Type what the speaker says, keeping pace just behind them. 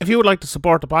If you would like to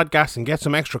support the podcast and get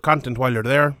some extra content while you're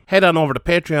there, head on over to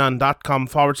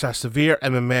patreon.com/Severe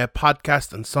MMA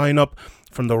podcast and sign up.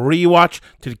 From the rewatch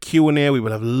to the Q&A, we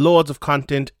will have loads of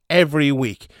content every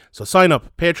week. So sign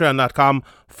up,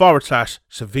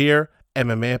 patreon.com/Severe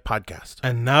MMA podcast.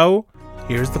 And now,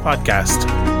 here's the podcast.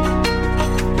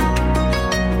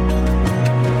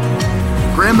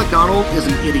 Graham McDonald is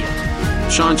an idiot.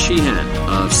 Sean Sheehan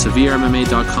of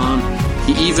SevereMMA.com.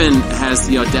 He even has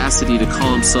the audacity to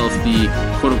call himself the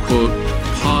quote-unquote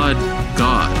pod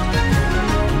god.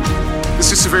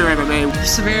 This is Severe MMA.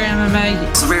 Severe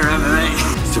MMA. Severe MMA.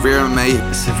 Severe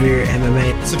MMA. Severe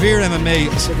MMA. Severe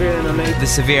MMA. Severe MMA. The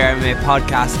Severe MMA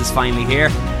podcast is finally here.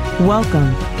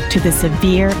 Welcome to the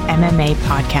Severe MMA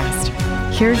podcast.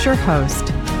 Here's your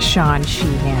host, Sean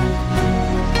Sheehan.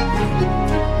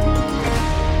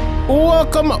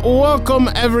 Welcome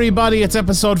everybody. It's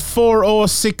episode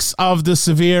 406 of the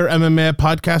Severe MMA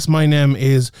podcast. My name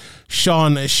is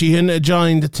Sean Sheehan,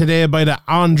 joined today by the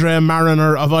Andre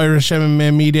Mariner of Irish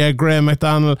MMA Media, Graham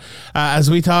McDonald, as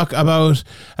we talk about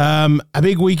a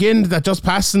big weekend that just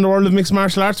passed in the world of mixed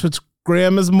martial arts, which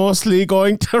Graham is mostly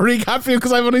going to recap for you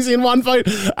because I've only seen one fight,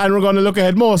 and we're going to look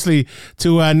ahead mostly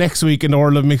to next week in the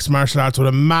world of mixed martial arts with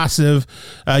a massive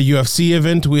UFC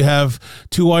event. We have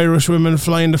two Irish women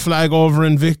flying the flag over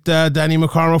Invicta, Danny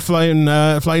McCormack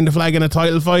flying the flag in a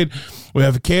title fight. We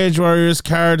have a Cage Warriors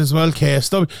card as well,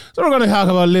 KSW. So we're going to talk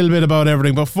about a little bit about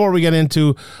everything. Before we get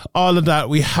into all of that,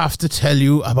 we have to tell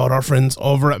you about our friends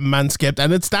over at Manscaped.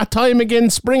 And it's that time again.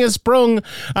 Spring has sprung.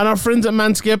 And our friends at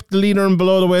Manscaped, the leader in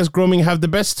below the waist grooming, have the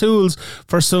best tools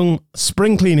for some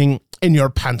spring cleaning in your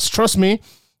pants. Trust me,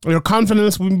 your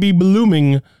confidence will be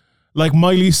blooming like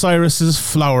Miley Cyrus's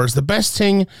flowers. The best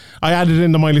thing, I added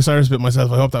in the Miley Cyrus bit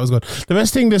myself, I hope that was good. The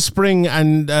best thing this spring,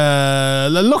 and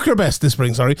look your best this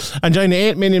spring, and join the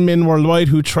 8 million men worldwide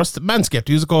who trust Manscaped.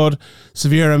 Use the code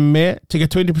SevereMMA to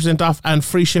get 20% off and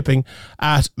free shipping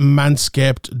at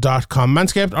manscaped.com.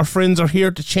 Manscaped, our friends, are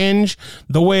here to change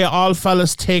the way all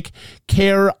fellas take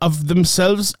care of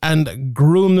themselves and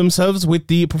groom themselves with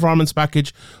the Performance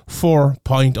Package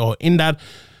 4.0. In that,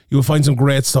 you will find some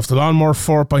great stuff. The Lawnmower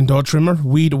 4.0 trimmer,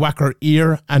 Weed Whacker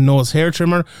ear and nose hair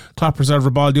trimmer, Crop Preserver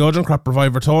ball deodorant, Crop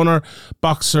Reviver toner,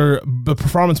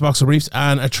 Performance Boxer briefs,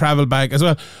 and a travel bag as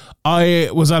well. I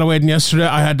was at a wedding yesterday.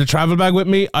 I had the travel bag with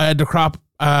me. I had the Crop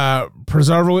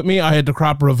Preserver with me. I had the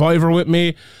Crop Reviver with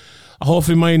me.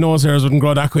 Hopefully my nose hairs wouldn't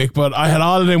grow that quick, but I had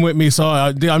all of them with me, so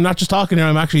I'm not just talking here,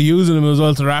 I'm actually using them as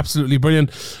well, so they're absolutely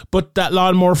brilliant. But that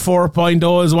Lawnmower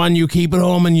 4.0 is one you keep at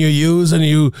home and you use, and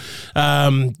you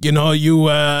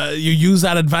use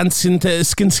that advanced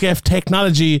SkinScape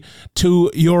technology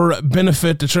to your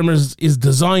benefit. The trimmer is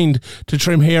designed to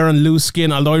trim hair and loose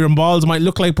skin. Although your balls might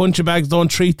look like punching bags, don't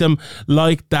treat them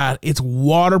like that. It's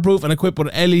waterproof and equipped with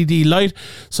LED light,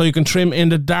 so you can trim in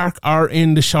the dark or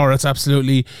in the shower. It's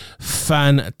absolutely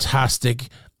fantastic.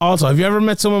 Also, have you ever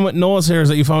met someone with nose hairs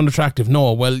that you found attractive?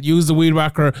 No. Well, use the Weed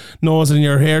Whacker nose in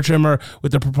your hair trimmer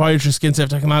with the proprietary SkinSafe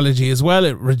technology as well.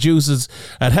 It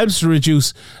helps to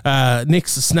reduce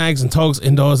nicks, snags and tugs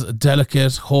in those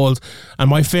delicate holes. And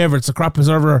my favourites, the Crop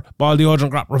Preserver ball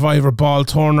deodorant, Crop Reviver ball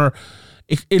toner.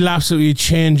 It'll absolutely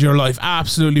change your life.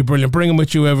 Absolutely brilliant. Bring them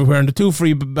with you everywhere. And the two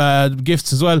free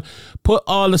gifts as well. Put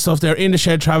all the stuff there in the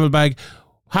shed travel bag.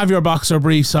 Have your boxer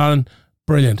briefs on.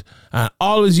 Brilliant.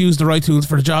 Always use the right tools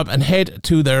for the job, and head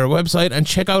to their website and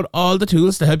check out all the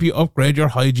tools to help you upgrade your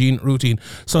hygiene routine.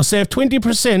 So save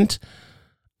 20%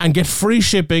 and get free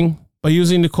shipping by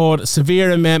using the code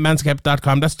SevereMMA at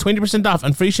manscaped.com. That's 20% off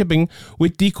and free shipping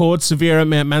with the code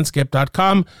SevereMMA at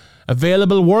manscaped.com.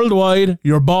 Available worldwide.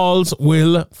 Your balls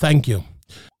will thank you.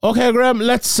 Okay, Graham,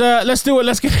 let's do it.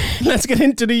 Let's get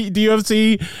into the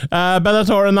UFC,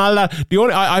 Bellator, and all that.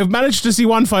 I've managed to see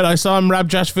one fight. I saw Merab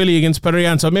Dvalishvili against Petr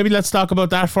Yan. So maybe let's talk about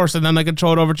that first, and then I can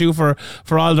throw it over to you for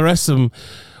all the rest of them.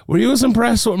 Were you as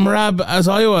impressed with Merab as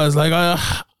I was? Like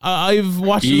I've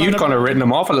watched. You've kind of written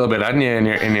him off a little bit, hadn't you,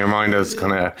 in your mind as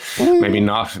kind of maybe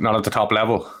not at the top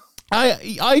level.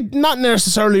 I not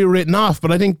necessarily written off,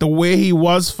 but I think the way he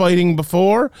was fighting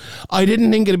before, I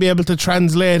didn't think it'd be able to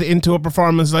translate into a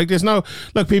performance like this. Now,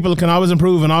 look, people can always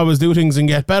improve and always do things and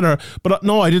get better, but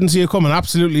no, I didn't see it coming.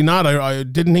 Absolutely not. I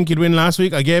didn't think he'd win last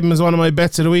week. I gave him as one of my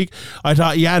bets of the week. I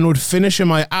thought Yan would finish him.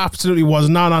 I absolutely was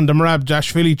not on the Merab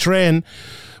Dvalishvili train,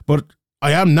 but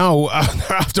I am now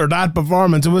after that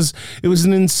performance. It was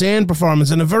an insane performance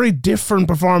and a very different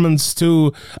performance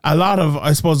to a lot of,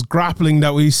 I suppose, grappling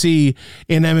that we see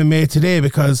in MMA today,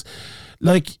 because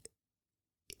like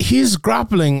his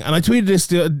grappling, and I tweeted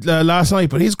this last night,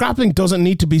 but his grappling doesn't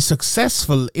need to be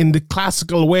successful in the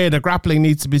classical way that grappling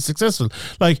needs to be successful.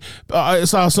 Like, I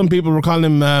saw some people were calling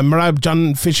him Merab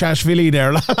John Fishashvili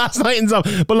there last night and stuff,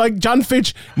 but like, John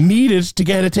Fitch needed to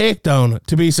get a takedown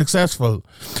to be successful.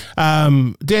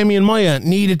 Damian Maia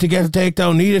needed to get a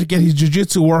takedown, needed to get his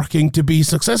jiu-jitsu working to be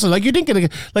successful. Like, you think of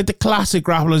like the classic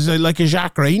grapplers, like a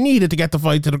Jacare, he needed to get the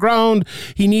fight to the ground.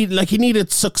 He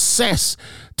needed success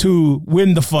to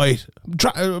win the fight.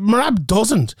 Merab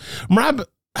doesn't. Merab,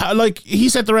 like, he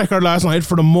set the record last night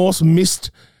for the most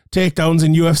missed takedowns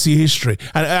in UFC history,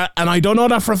 and I don't know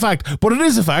that for a fact, but it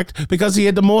is a fact because he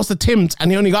had the most attempts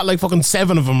and he only got like fucking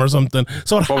 7 of them or something.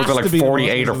 So it has to be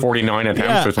 48 or 49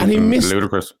 attempts or something, and he missed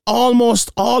ludicrous.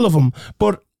 Almost all of them.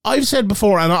 But I've said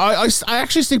before, and I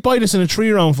actually stick by this in a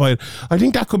 3-round fight, I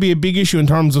think that could be a big issue in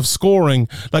terms of scoring.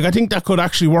 Like, I think that could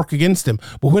actually work against him.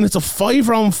 But when it's a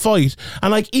 5-round fight, and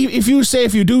like, if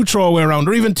you do throw away a round,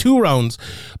 or even 2 rounds,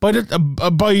 by the end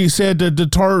of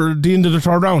the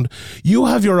 3rd round, you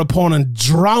have your opponent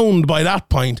drowned by that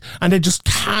point, and they just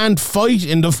can't fight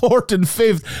in the 4th and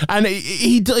 5th. And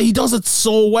he does it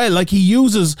so well. Like, he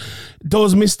uses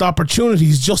those missed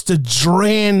opportunities just to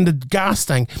drain the gas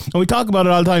tank. And we talk about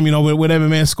it all the time, you know, with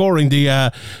MMA scoring,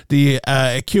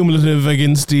 the cumulative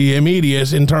against the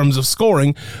immediate in terms of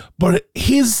scoring. But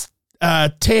his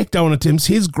takedown attempts,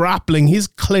 his grappling, his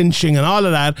clinching and all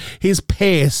of that, his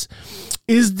pace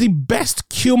is the best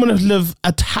cumulative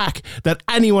attack that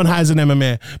anyone has in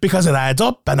MMA, because it adds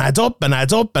up and adds up and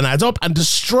adds up and adds up and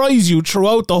destroys you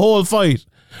throughout the whole fight.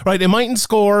 Right? It mightn't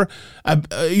score,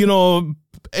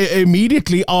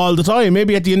 immediately all the time.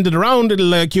 Maybe at the end of the round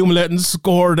it'll accumulate and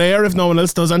score there if no one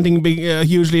else does anything big,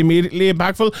 hugely immediately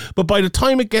impactful. But by the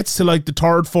time it gets to like the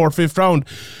 3rd, 4th, 5th round,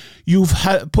 you've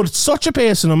put such a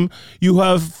pace in them, you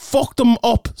have fucked them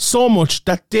up so much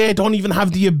that they don't even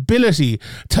have the ability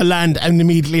to land an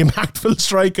immediately impactful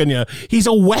strike on you. He's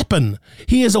a weapon.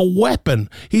 He is a weapon.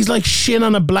 He's like shin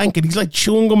on a blanket. He's like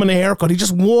chewing gum in a haircut. He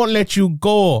just won't let you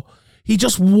go. He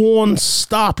just won't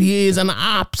stop. He is an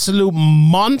absolute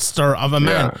monster of a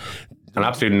man. Yeah. An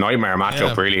absolute nightmare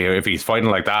matchup, really, if he's fighting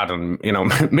like that and, you know,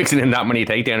 mixing in that many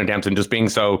takedown attempts and just being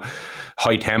so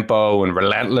high tempo and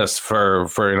relentless for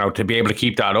you know, to be able to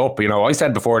keep that up. You know, I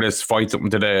said before this fight something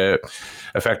to the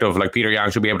effect of like Peter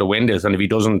Yan should be able to win this, and if he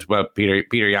doesn't, well, Peter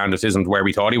Yan just isn't where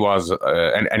we thought he was,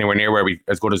 anywhere near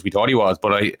as good as we thought he was.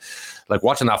 But I like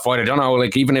watching that fight. I don't know,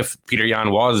 like, even if Peter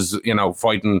Yan was, you know,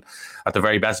 fighting at the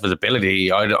very best of his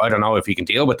ability, I don't know if he can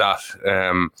deal with that.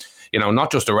 You know,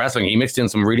 not just the wrestling. He mixed in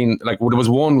some really, like, there was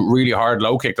one really hard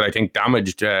low kick that I think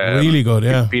damaged really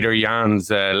good, Peter Yan's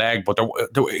leg, but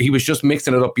he was just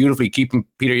mixing it up beautifully, keeping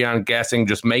Peter Yan guessing,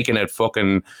 just making it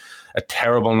fucking a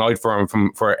terrible night for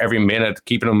him for every minute,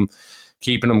 keeping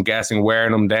him guessing,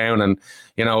 wearing him down. And,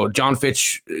 you know, John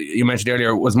Fitch, you mentioned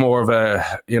earlier, was more of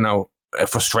a, you know,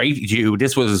 frustrated you.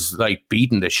 This was like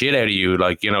beating the shit out of you.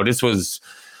 Like, you know, this was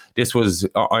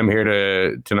I'm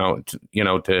here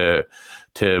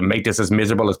to make this as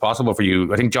miserable as possible for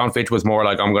you. I think John Fitch was more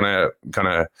like, I'm going to kind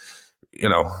of, you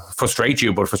know, frustrate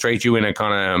you in a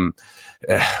kind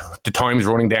of the time's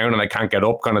running down and I can't get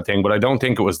up kind of thing. But I don't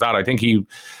think it was that. I think he,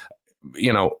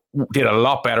 you know, did a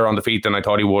lot better on the feet than I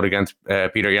thought he would against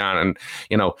Peter Yan. And,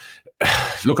 you know,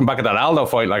 looking back at that Aldo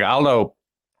fight, like Aldo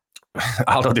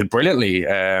did brilliantly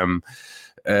against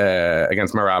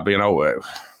Merab. You know,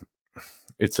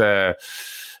 it's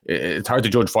hard to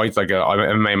judge fights like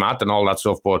MMA mat and all that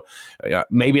stuff, but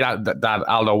maybe that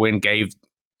Aldo win gave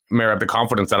Merab the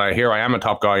confidence that I am a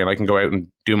top guy and I can go out and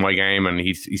do my game. And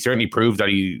he certainly proved that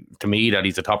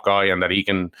he's a top guy and that he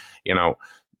can, you know,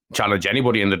 challenge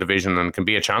anybody in the division and can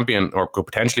be a champion or could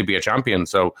potentially be a champion.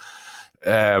 So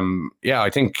I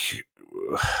think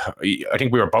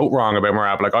we were both wrong about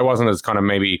Merab. Like, I wasn't as kind of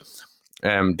maybe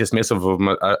dismissive of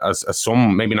him as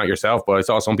some, maybe not yourself, but I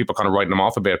saw some people kind of writing him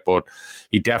off a bit. But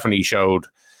he definitely showed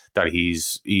that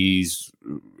he's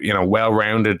you know,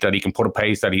 well-rounded, that he can put a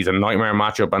pace, that he's a nightmare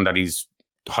matchup, and that he's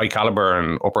high caliber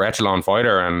and upper echelon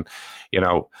fighter. And, you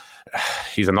know,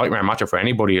 he's a nightmare matchup for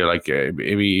anybody. Like, it'd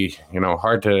be, you know,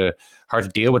 hard to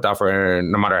deal with that for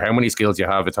no matter how many skills you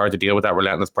have. It's hard to deal with that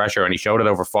relentless pressure, and he showed it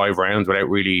over 5 rounds without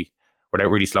really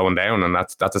slowing down, and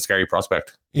that's a scary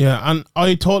prospect. Yeah, and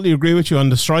I totally agree with you on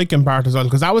the striking part as well,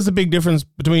 because that was the big difference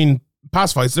between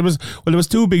past fights. There was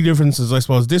 2 big differences, I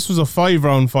suppose. This was a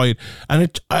 5-round fight,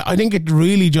 and I think it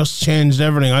really just changed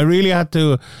everything. I really had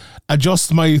to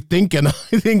adjust my thinking, I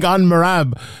think, on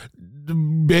Merab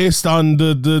based on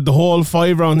the whole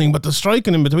 5-round thing, but the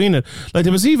striking in between it. Like,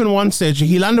 there was even one stage,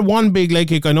 he landed one big leg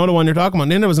kick, I know the one you're talking about,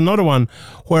 and then there was another one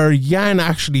where Yan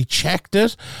actually checked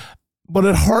it, but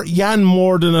it hurt Jan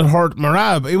more than it hurt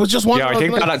Merab. It was just one. Yeah, I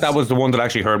think that was the one that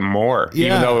actually hurt more,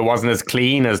 even though it wasn't as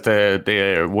clean as the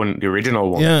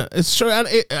original one. Yeah, it's true,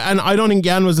 and I don't think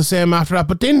Jan was the same after that.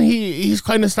 But then he's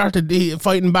kind of started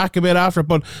fighting back a bit after.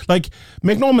 But like,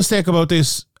 make no mistake about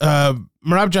this,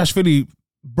 Merabjashvili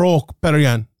broke Petr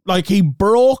Yan. Like, he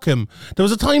broke him. There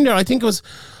was a time there, I think it was,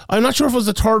 I'm not sure if it was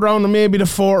the third round or maybe the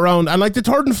fourth round. And like the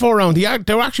third and fourth round,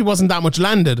 there actually wasn't that much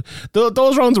landed.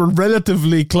 Those rounds were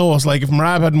relatively close. Like, if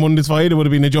Merab hadn't won this fight, it would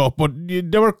have been a joke. But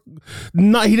they were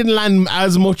not. He didn't land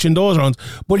as much in those rounds.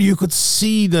 But you could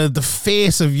see the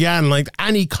face of Jan, like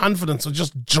any confidence was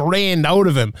just drained out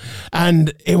of him,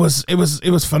 and it was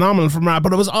phenomenal for Merab.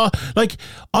 But it was like,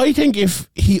 I think if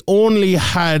he only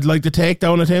had like the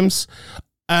takedown attempts.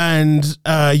 And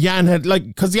Jan had, like,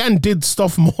 because Jan did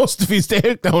stuff most of his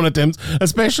takedown attempts,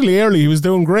 especially early. He was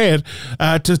doing great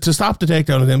to stop the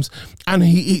takedown attempts. And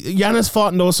Jan has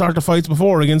fought in those sort of fights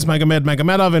before against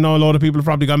Magomedov. I know a lot of people have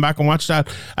probably gone back and watched that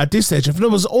at this stage. If it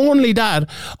was only that,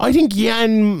 I think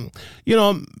Jan, you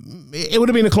know, it would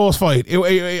have been a close fight.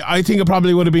 I think it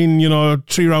probably would have been,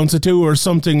 3 rounds to 2 or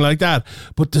something like that.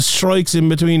 But the strikes in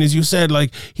between, as you said,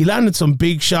 like, he landed some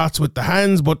big shots with the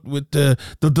hands, but with the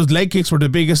leg kicks were the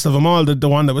biggest of them all, the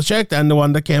one that was checked and the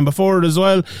one that came before it as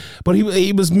well. But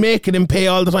he was making him pay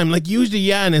all the time. Like, usually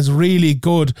Jan is really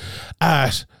good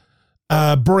at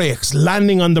breaks,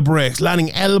 landing on the breaks,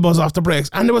 landing elbows off the breaks.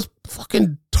 And there was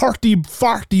fucking 30,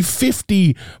 40,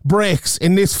 50 breaks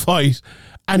in this fight.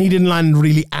 And he didn't land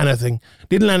really anything.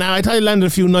 I thought he landed a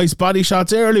few nice body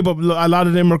shots early, but a lot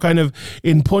of them were kind of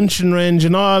in punching range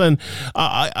and all. And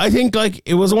I think, like,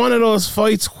 it was one of those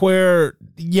fights where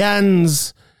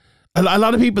Jan's... A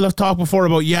lot of people have talked before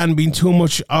about Jan being too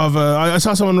much of a... I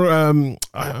saw someone,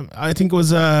 I think it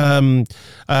was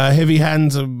Heavy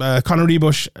Hands, Conor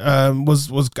Rebush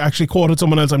was actually quoted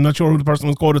someone else. I'm not sure who the person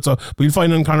was quoted, but you'll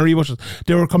find it on Conor Rebush.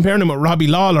 They were comparing him with Robbie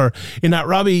Lawler, in that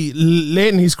Robbie,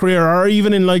 late in his career, or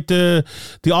even in like the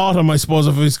autumn, I suppose,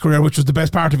 of his career, which was the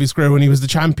best part of his career when he was the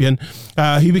champion,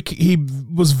 he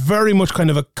was very much kind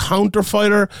of a counter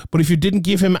fighter, but if you didn't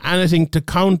give him anything to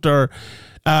counter...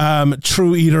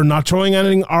 through either not throwing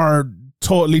anything or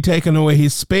totally taking away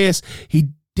his space, he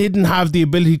didn't have the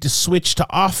ability to switch to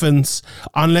offense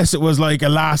unless it was like a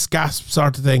last gasp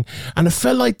sort of thing. And it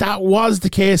felt like that was the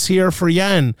case here for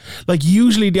Jan. Like,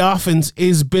 usually the offense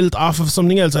is built off of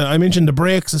something else. I mentioned the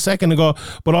breaks a second ago,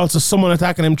 but also someone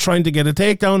attacking him, trying to get a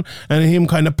takedown, and him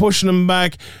kind of pushing him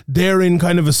back. They're in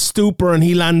kind of a stupor and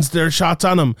he lands their shots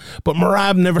on him. But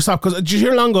Merab never stopped, because did you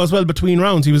hear Longo as well between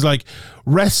rounds? He was like,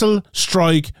 wrestle,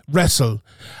 strike, wrestle.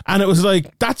 And it was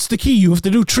like, that's the key. You have to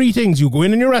do 3 things. You go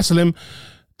in and you wrestle him.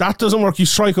 That doesn't work, you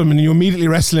strike him and you immediately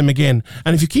wrestle him again.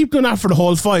 And if you keep doing that for the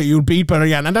whole fight, you'll beat Petr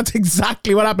Yan. And that's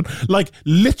exactly what happened. Like,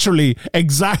 literally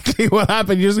exactly what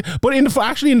happened. But in the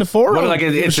 4th round, like,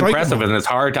 it's impressive, and it's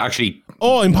hard to actually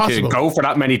impossible to go for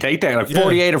that many takedowns. Like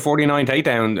 48 or 49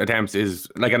 takedown attempts is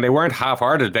like, and they weren't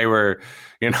half-hearted. They were,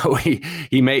 he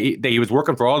was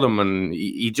working for all of them, and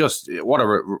he just, what a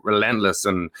relentless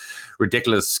and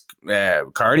ridiculous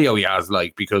cardio he has,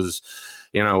 like, because...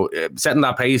 setting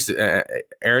that pace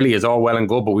early is all well and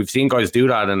good, but we've seen guys do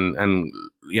that and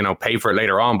pay for it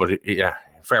later on. But yeah,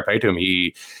 fair play to him.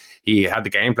 He had the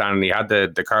game plan, and he had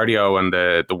the cardio and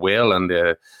the will and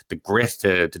the grit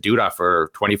to do that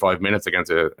for 25 minutes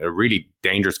against a really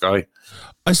dangerous guy.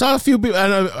 I saw a few people,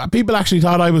 and people actually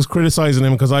thought I was criticizing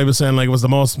him because I was saying, like, it was the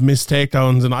most missed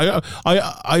takedowns, and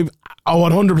I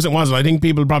 100% wasn't. I think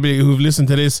people probably who've listened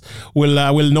to this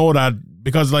will know that,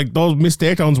 because, like, those missed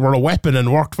takedowns were a weapon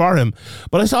and worked for him.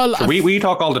 But I saw we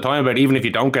talk all the time about, even if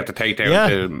you don't get the takedown,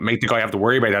 to make the guy have to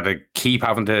worry about that, to keep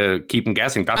having to keep him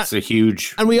guessing. That's a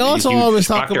huge, and we also always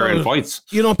talk about in fights.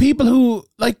 People who,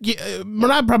 like,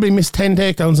 Merab probably missed 10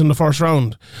 takedowns in the first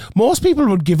round. Most people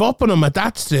would give up on him at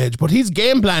that stage, but his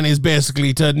game plan is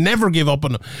basically to never give up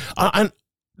on him. And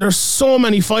there's so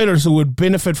many fighters who would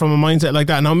benefit from a mindset like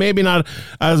that. Now, maybe not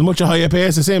as much a higher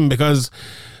pace as him, because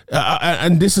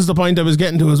and this is the point I was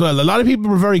getting to as well. A lot of people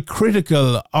were very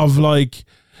critical of, like,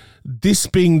 this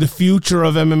being the future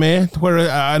of MMA, where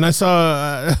and I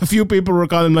saw a few people were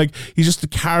calling him, like, he's just a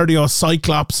cardio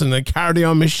cyclops and a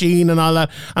cardio machine and all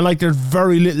that, and, like, there's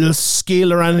very little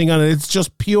skill or anything on it. It's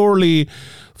just purely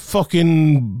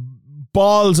fucking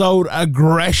balls out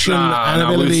aggression and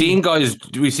ability.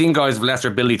 We've seen guys with lesser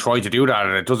ability try to do that,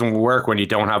 and it doesn't work when you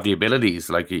don't have the abilities.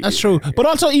 Like, that's true. But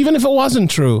also, even if it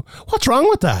wasn't true, what's wrong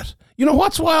with that? You know,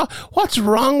 what's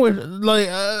wrong with like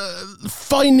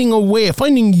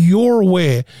finding your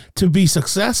way to be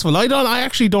successful? I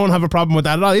actually don't have a problem with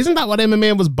that at all. Isn't that what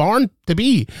MMA was born to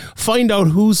be? Find out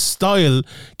whose style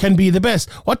can be the best.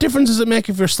 What difference does it make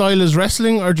if your style is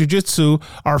wrestling or jiu-jitsu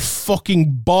or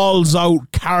fucking balls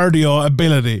out cardio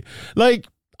ability? Like,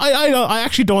 I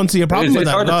actually don't see a problem with that.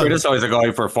 It's hard to criticize a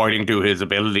guy for fighting to his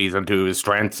abilities and to his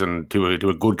strengths and to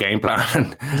a good game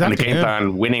plan and a game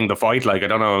plan winning the fight. Like, I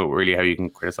don't know really how you can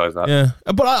criticize that. Yeah,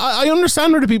 but I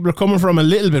understand where the people are coming from a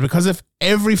little bit, because if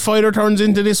every fighter turns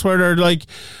into this where they're like,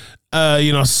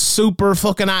 super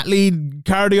fucking athlete,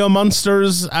 cardio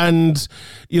monsters, and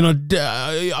he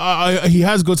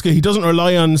has good skill. He doesn't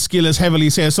rely on skill as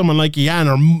heavily, say, as someone like Yan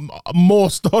or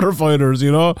most other fighters,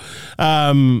 or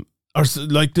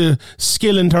like the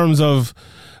skill in terms of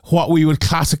what we would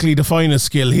classically define as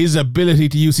skill. His ability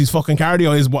to use his fucking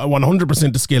cardio is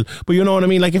 100% the skill. But you know what I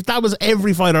mean? Like, if that was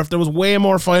every fighter, if there was way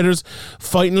more fighters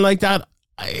fighting like that,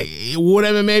 would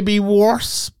MMA be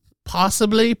worse?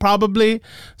 Possibly, probably.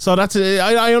 So that's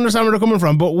I understand where they're coming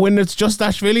from. But when it's just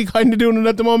Dashvili kind of doing it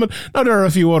at the moment, now there are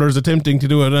a few others attempting to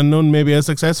do it, and none maybe as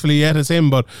successfully yet as him.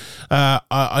 But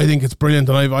I think it's brilliant,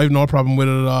 and I've no problem with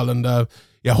it at all. And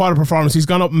yeah, what a performance! He's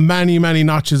gone up many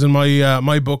notches in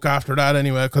my book after that.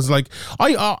 Anyway, because like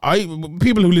I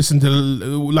people who listened to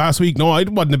last week know I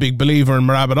wasn't a big believer in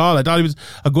Merab at all. I thought he was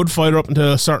a good fighter up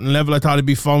until a certain level. I thought he'd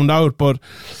be found out, but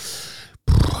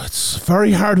it's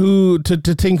very hard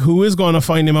to think who is going to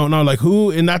find him out now. Like,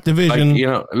 who in that division?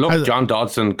 Like, John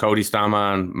Dodson, Cody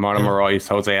Stamann, Marlon Moraes,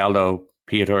 Jose Aldo,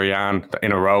 Peter Yan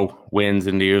in a row wins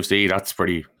in the UFC. That's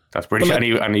pretty. Like,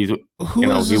 and he's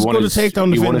who is as good to take down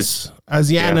the fence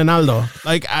as Yan and Aldo,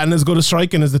 like, and as good as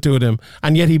striking as the two of them,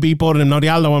 and yet he beat both of them. Now the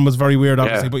Aldo one was very weird,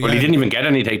 obviously, but he didn't even get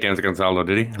any takedowns against Aldo,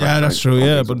 did he? Yeah, that's true.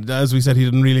 Yeah, but as we said, he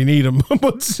didn't really need him.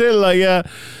 But still, like,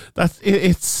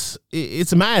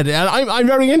 it's mad. And I'm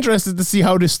very interested to see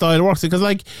how this style works, because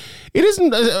like, it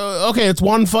isn't okay. It's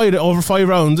one fight over 5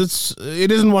 rounds.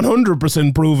 It isn't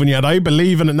 100% proven yet. I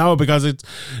believe in it now because it's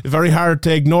very hard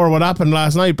to ignore what happened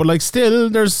last night. But like, still,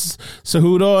 there's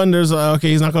Cejudo, and there's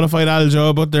he's not going to fight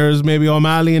Aljo, but there's maybe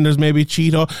O'Malley, and there's maybe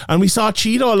Cheeto. And we saw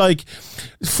Cheeto, like,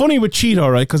 it's funny with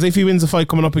Cheeto, right? Because if he wins the fight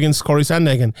coming up against Corey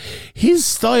Sandhagen, his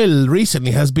style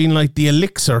recently has been like the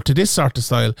elixir to this sort of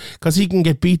style, because he can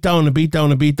get beat down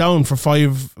for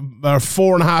 5 or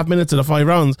 4.5 minutes of the 5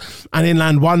 rounds, and then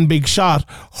land one big shot,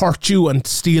 hurt you, and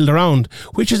steal the round,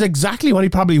 which is exactly what he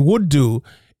probably would do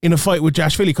in a fight with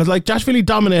Dashvili, because like Dashvili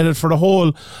dominated for the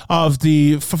whole of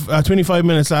the 25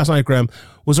 minutes last night. Graham,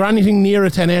 was there anything near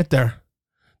a 10-8 there?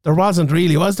 There wasn't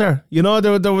really, was there? There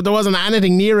wasn't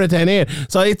anything near a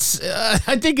 10-8. So it's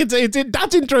I think it's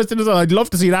that's interesting as well. I'd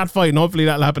love to see that fight, and hopefully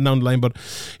that'll happen down the line. But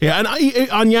yeah, and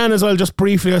on Yan as well, just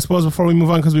briefly, I suppose, before we move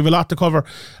on, because we have a lot to cover.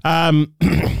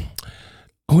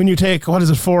 When you take,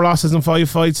 4 losses in 5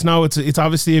 fights now, it's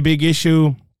obviously a big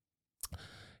issue.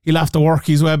 He'll have to work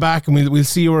his way back, and we'll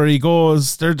see where he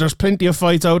goes. There's plenty of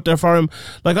fights out there for him.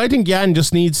 Like, I think Yan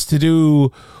just needs to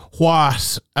do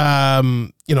what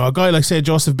a guy like, say,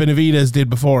 Joseph Benavidez did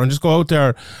before, and just go out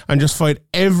there and just fight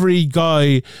every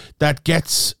guy that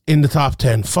gets in the top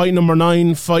 10. Fight number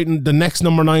 9, fighting the next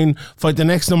number 9, fight the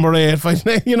next number 8, fight,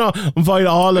 and fight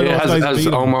all of those guys. Has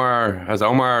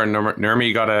Omar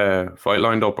Nurmi got a fight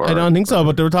lined up? Or? I don't think so,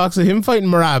 but there were talks of him fighting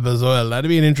Merab as well. That'd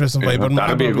be an interesting fight. But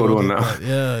that'd be a good one now.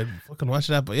 Yeah, I'd fucking watch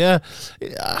that. But yeah,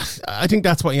 I think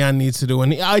that's what Yan needs to do,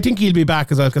 and I think he'll be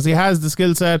back as well, because he has the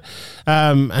skill set,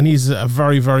 and he's a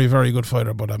very, very, very good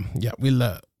fighter. But yeah,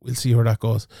 we'll see where that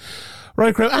goes.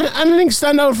 Right, Craig. Anything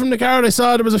stand out from the card? I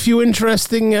saw there was a few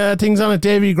interesting things on it.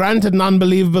 Davy Grant had an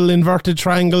unbelievable inverted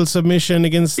triangle submission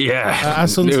against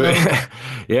Assunção.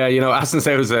 Yeah,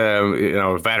 Assunção's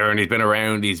a veteran. He's been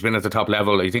around. He's been at the top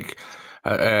level. I think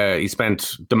he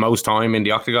spent the most time in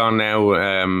the octagon now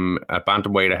at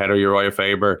bantamweight ahead of Uriah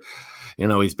Faber.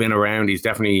 He's been around. He's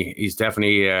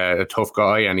definitely a tough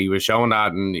guy, and he was showing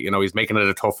that. And he's making it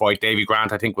a tough fight. Davy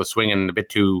Grant, I think, was swinging a bit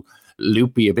too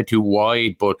loopy, a bit too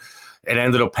wide, but it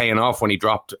ended up paying off when he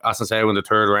dropped Assunção in the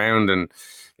 3rd round and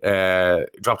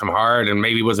dropped him hard, and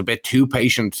maybe was a bit too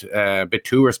patient, a bit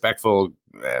too respectful,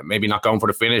 maybe not going for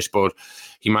the finish, but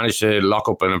he managed to lock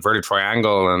up an inverted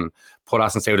triangle and put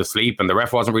Assunção to sleep, and the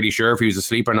ref wasn't really sure if he was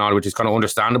asleep or not, which is kind of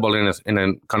understandable in a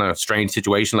kind of strange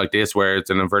situation like this where it's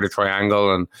an inverted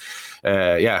triangle. And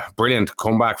brilliant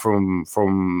comeback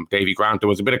from Davy Grant. There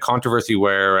was a bit of controversy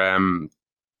where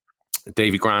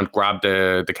Davy Grant grabbed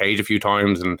the cage a few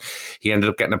times, and he ended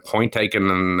up getting a point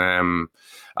taken, and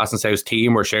Assunção's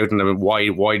team were shouting at him, why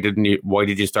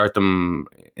did you start them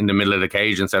in the middle of the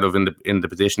cage instead of in the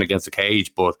position against the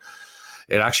cage? But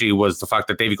it actually was the fact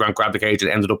that Davy Grant grabbed the cage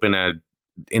and ended up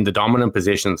in the dominant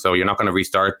position. So you're not going to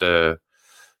restart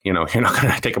you're not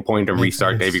going to take a point and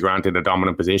restart Davy Grant in the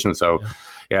dominant position. So,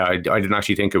 I didn't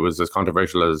actually think it was as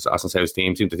controversial as Assunção's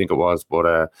team seemed to think it was.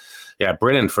 But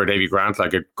brilliant for Davy Grant.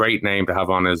 Like a great name to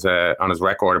have on his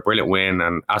record. A brilliant win.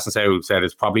 And Assunção said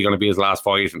it's probably going to be his last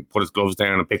fight, and put his gloves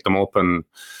down and pick them up. And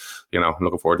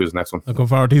looking forward to his next one. Looking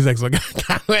forward to his next one.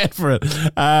 Can't wait for it.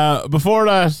 Before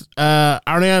that,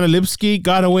 Ariane Lipski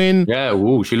got a win. Yeah,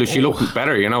 she looked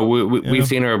better. We've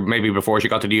seen her maybe before she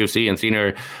got to the UFC, and seen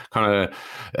her kind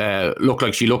of look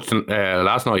like she looked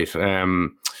last night.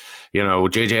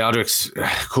 JJ Aldrich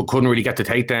couldn't really get the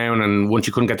takedown, and once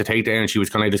she couldn't get the takedown, she was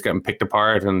kind of just getting picked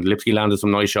apart. And Lipski landed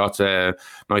some nice shots,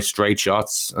 nice straight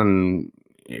shots, and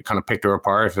kind of picked her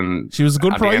apart. And she was a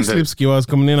good price. Lipski was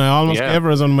coming in. I almost gave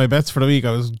her as one of my bets for the week.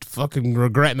 I was fucking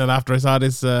regretting it after I saw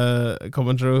this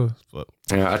coming through. But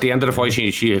at the end of the fight,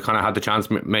 she kind of had the chance.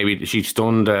 Maybe she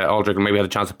stunned Aldrich and maybe had a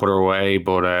chance to put her away,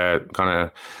 but kind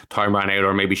of time ran out,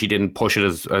 or maybe she didn't push it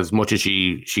as much as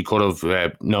she could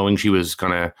have, knowing she was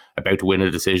kind of about to win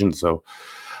a decision. So.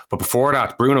 But before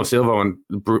that, Bruno Silva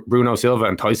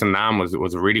and Tyson Nam was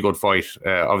a really good fight.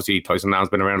 Obviously, Tyson Nam's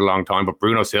been around a long time, but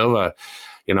Bruno Silva,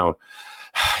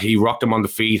 he rocked him on the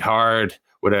feet hard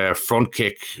with a front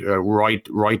kick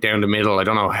right down the middle. I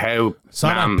don't know how.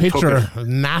 Saw that picture,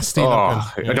 nasty.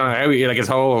 I don't know how his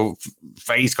whole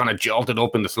face kind of jolted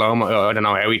up in the slow-mo. I don't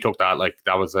know how he took that. Like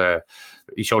that was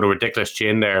he showed a ridiculous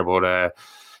chin there, but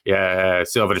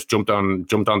Silva just jumped on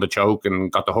the choke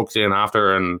and got the hooks in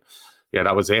after, and. Yeah,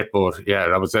 that was it. But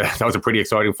that was a pretty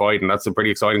exciting fight, and that's a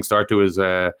pretty exciting start to his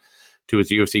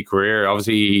UFC career.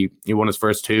 Obviously, he won his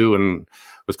first two and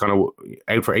was kind of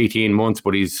out for 18 months,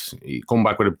 but he's come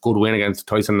back with a good win against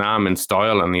Tyson Nam in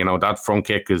style, and that front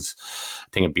kick is a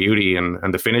thing of beauty,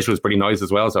 and the finish was pretty nice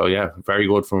as well. So very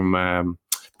good from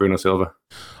Bruno Silva.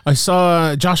 I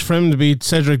saw Josh Fremd beat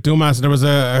Cedric Dumas. There was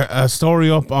a story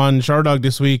up on Sherdog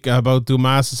this week about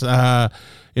Dumas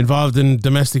involved in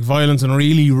domestic violence, and a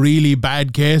really, really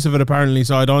bad case of it apparently.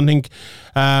 So I don't think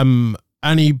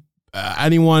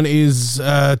anyone is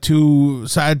too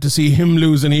sad to see him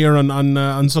losing here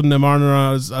on Sunday morning or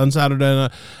on Saturday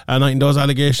night, and those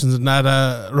allegations and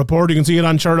that report. You can see it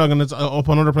on Sherdog, and it's up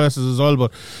on other places as well.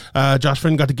 But Josh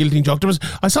Flynn got the guillotine choke.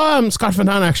 I saw Scott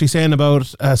Fontana actually saying about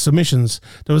submissions.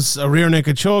 There was a rear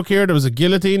naked choke here. There was a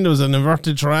guillotine. There was an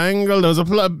inverted triangle. There was a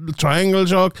triangle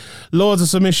choke. Loads of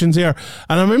submissions here.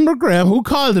 And I remember Graham, who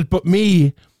called it but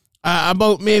me,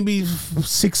 about maybe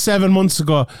 6-7 months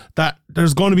ago, that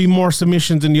there's going to be more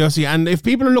submissions in the UFC. And if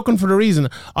people are looking for the reason,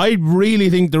 I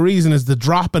really think the reason is the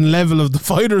drop in level of the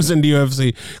fighters in the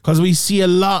UFC, because we see a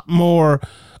lot more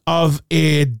of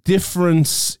a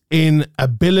difference in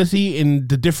ability in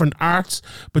the different arts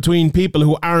between people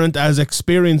who aren't as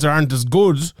experienced or aren't as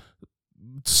good,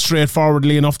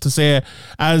 straightforwardly enough to say,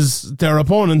 as their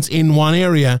opponents in one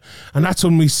area. And that's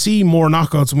when we see more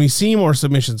knockouts and we see more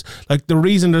submissions. Like the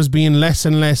reason there's been less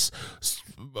and less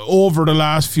over the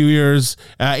last few years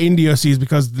in the UFC is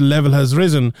because the level has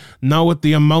risen. Now with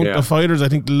the amount of fighters, I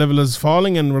think the level is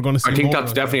falling, and we're going to see. I think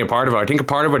that's definitely a part of it. I think a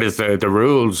part of it is the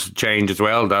rules change as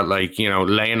well. That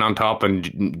laying on top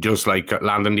and just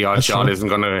landing the odd shot isn't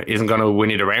gonna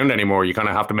win you the round anymore. You kind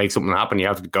of have to make something happen. You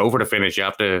have to go for the finish. You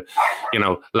have to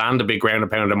land a big ground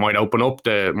and pound that might open up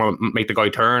make the guy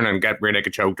turn and get rear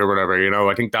naked choked or whatever.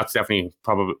 I think that's definitely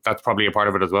probably a part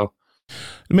of it as well.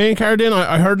 The main card in,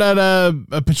 I heard that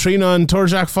Petrino and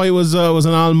Turjak fight was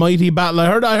an almighty battle. I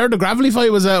heard the Gravely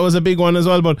fight was a big one as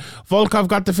well. But Volkov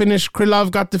got the finish,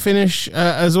 Krylov got the finish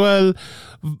as well.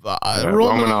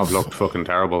 Romanov looked fucking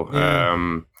terrible.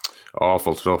 Yeah.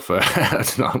 Awful stuff.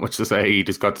 That's not much to say. He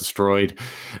just got destroyed.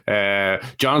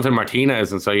 Jonathan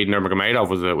Martinez and Said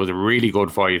Nurmagomedov was a really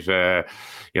good fight.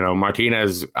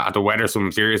 Martinez had to weather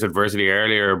some serious adversity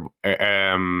early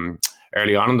on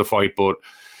in the fight, but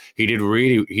he did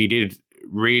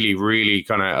really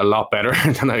kind of a lot better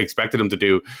than I expected him to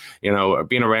do.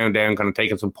 Being around down, kind of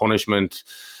taking some punishment,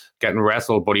 getting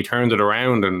wrestled, but he turned it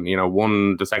around and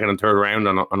won the second and third round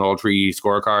on all three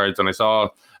scorecards. And I saw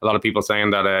a lot of people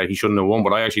saying that he shouldn't have won,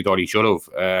 but I actually thought he should have.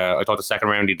 I thought the second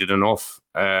round he did enough,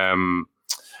 and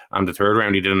the third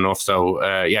round he did enough. So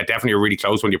definitely a really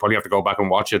close one. You probably have to go back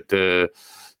and watch it to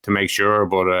make sure,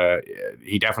 but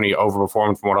he definitely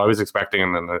overperformed from what I was expecting,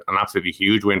 and an absolutely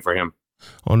huge win for him.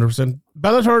 100%.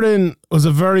 Bellator then was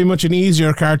a very much an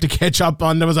easier card to catch up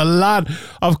on. There was a lot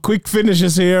of quick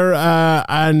finishes here,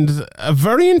 and a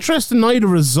very interesting night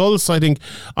of results, I think.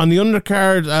 On the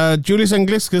undercard, Julius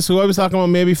Angliskas, who I was talking about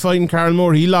maybe fighting Karl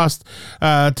Moore, he lost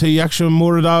to Yakshin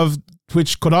Muradov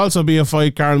which could also be a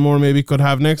fight Carl Moore maybe could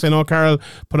have next. I know Carl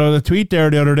put out a tweet there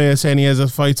the other day saying he has a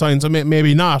fight signed, so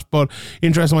maybe not. But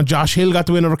interesting one, Josh Hill got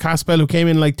the win over Caspel, who came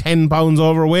in like 10 pounds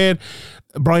overweight.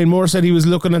 Brian Moore said he was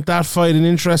looking at that fight, an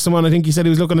interesting one. I think he said he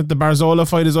was looking at the Barzola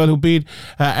fight as well, who beat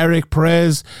Eric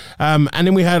Perez. And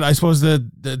then we had, I suppose,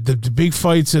 the big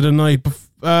fights of the night.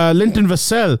 Linton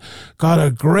Vassell got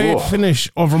a great finish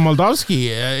over Moldavsky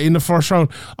in the first round.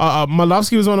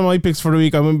 Moldavsky was one of my picks for the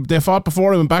week. I mean, they fought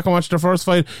before, I went back and watched their first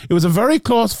fight. It was a very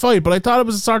close fight, but I thought it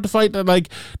was a sort of fight that, like,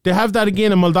 they have that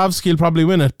again and Moldavsky will probably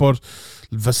win it. But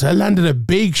Vassell landed a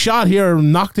big shot here,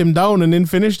 knocked him down and then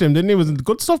finished him, didn't he? It was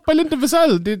good stuff by Linton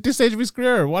Vassell at this stage of his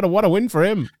career. What a win for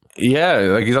him. Yeah,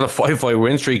 like he's on a 5-fight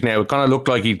win streak now. It kind of looked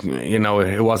like it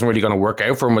wasn't really going to work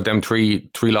out for him with them three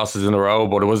losses in a row,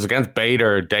 but it was against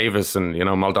Bader, Davis, and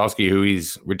Moldavsky, who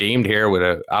he's redeemed here with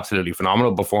an absolutely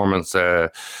phenomenal performance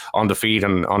on the feet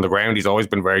and on the ground. He's always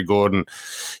been very good, and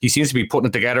he seems to be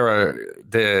putting together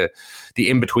the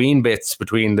in between bits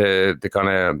between the kind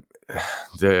of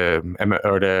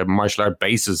the martial art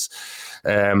bases.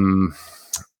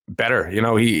 Better,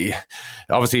 he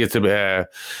obviously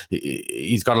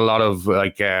he's got a lot of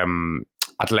like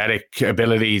athletic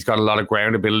ability, he's got a lot of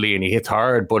ground ability, and he hits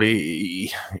hard, but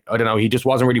he just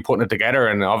wasn't really putting it together.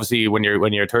 And obviously when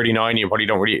you're 39, you probably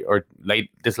don't really, or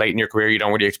this late in your career, you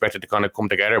don't really expect it to kind of come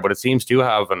together, but it seems to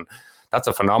have, and that's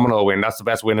a phenomenal win. That's the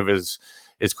best win of his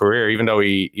career, even though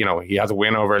he has a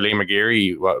win over Lee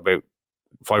McGeary about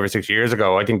 5 or 6 years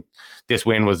ago. I think this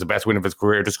win was the best win of his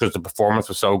career just because the performance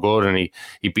was so good, and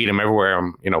he beat him everywhere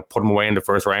and put him away in the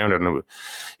first round. And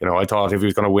I thought if he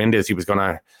was going to win this, he was going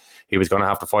to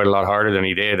have to fight a lot harder than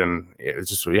he did. And it was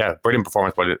just brilliant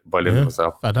performance by Linton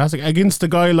Vassell. Fantastic against a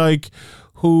guy like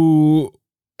who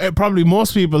probably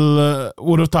most people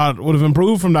would have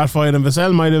improved from that fight, and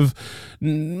Vassell might have,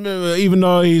 even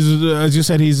though he's, as you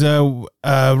said, his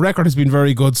record has been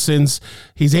very good since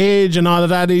his age and all of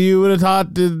that. You would have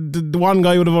thought the one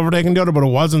guy would have overtaken the other, but it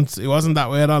wasn't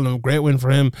that way at all. A great win for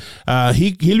him.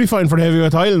 He'll be fighting for the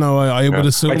heavyweight title now, I would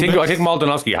assume. I think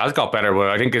Moldanovsky has got better,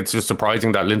 but I think it's just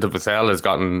surprising that Linton Vassell has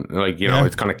gotten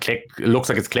it's kind of clicked. It looks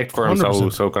like it's clicked for him,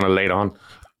 100%. so kind of late on.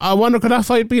 I wonder, could that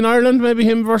fight be in Ireland? Maybe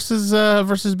him versus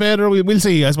Bader. We'll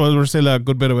see. I suppose we're still a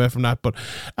good bit away from that. But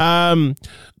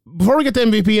before we get to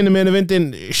MVP in the main event,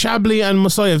 then Shabli and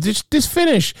Musayev, this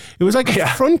finish, it was like a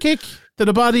front kick to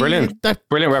the body. Brilliant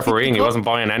refereeing. He wasn't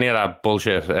buying any of that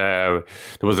bullshit. There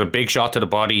was a big shot to the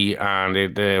body, and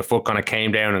the foot kind of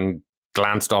came down and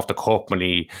glanced off the cup, and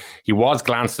he was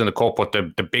glanced in the cup, but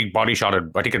the big body shot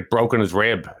I think it broken his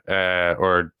rib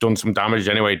or done some damage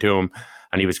anyway to him.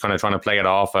 And he was kind of trying to play it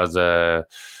off as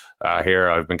here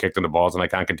I've been kicked in the balls and I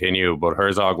can't continue. But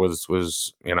Herzog was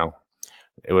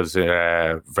it was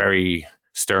very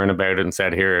stern about it and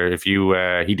said, here, if you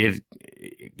he did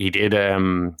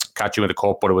catch you in the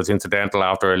cup, but it was incidental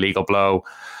after a legal blow,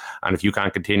 and if you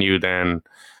can't continue, then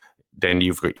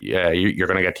you're going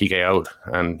to get TKO'd.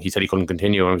 And he said he couldn't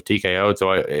continue and was TKO'd.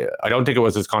 So I don't think it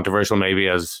was as controversial maybe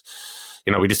as.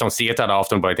 We just don't see it that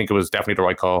often, but I think it was definitely the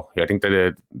right call. I think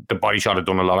that the body shot had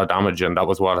done a lot of damage, and that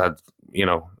was what had,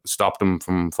 stopped him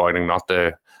from fighting, not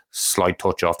the slight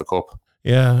touch off the cup.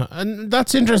 Yeah, and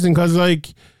that's interesting because,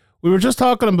 like, we were just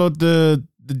talking about the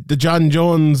John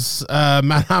Jones,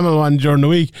 Matt Hamill one during the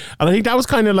week, and I think that was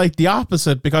kind of like the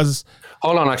opposite because...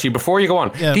 Hold on, actually, before you go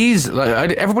on, these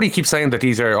everybody keeps saying that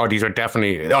these are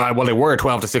definitely... well, they were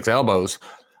 12-6 elbows.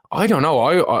 I don't know.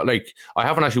 I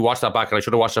haven't actually watched that back, and I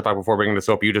should have watched that back before bringing this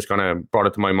up. You just kind of brought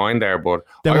it to my mind there, but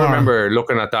I remember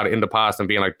looking at that in the past and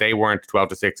being like, they weren't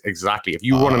 12-6 exactly. If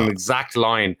you run an exact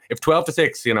line, if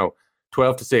 12-6,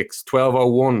 12-6,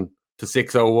 12:01 to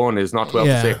 6:01 is not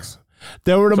 12-6.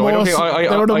 They were the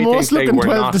most looking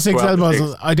 12-6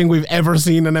 elbows I think we've ever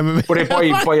seen in MMA. But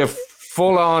by a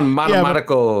full-on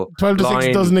mathematical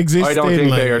 12-6 doesn't exist. I don't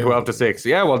think they are 12-6.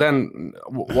 Yeah, well then,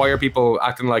 why are people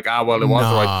acting like, it was the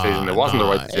right decision? It wasn't the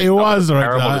right decision. It was the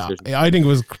right decision. I think it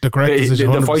was the correct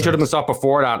decision. The fight should have been stopped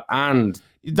before that, and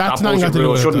that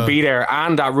rule shouldn't be there,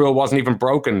 and that rule wasn't even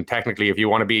broken, technically, if you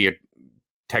want to be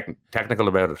technical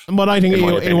about it. But I think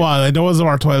it was. Those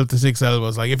are 12-6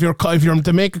 elbows. Like if you're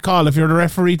to make a call, if you're the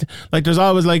referee, like there's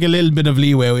always like a little bit of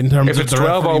leeway in terms of if it's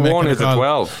 12:01, is it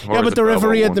 12? Yeah, but the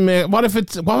referee had to make. What if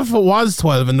it was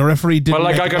 12 and the referee didn't? Well,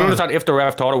 like I can understand if the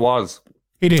ref thought it was.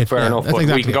 He did. Fair enough. But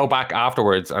we can go back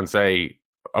afterwards and say,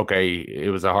 okay, it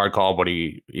was a hard call, but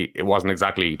it wasn't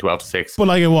exactly 12-6. But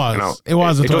like it was. You know, it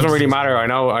was. It doesn't really matter. I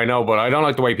know, but I don't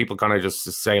like the way people kind of just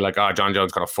say like, John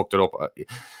Jones kind of fucked it up.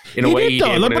 In a way, he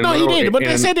did. He did. But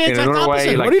they said the exact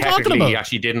opposite. What are you talking about? He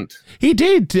actually didn't. He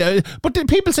did. But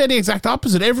people say the exact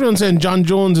opposite. Everyone's saying John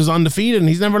Jones is undefeated and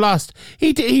he's never lost.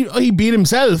 He beat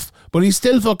himself, but he's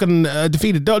still fucking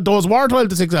defeated. Those were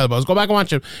 12-6 elbows. Go back and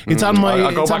watch it. It's on my.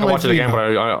 I'll go back and watch it again.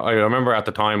 But I remember at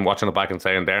the time watching it back and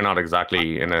saying they're not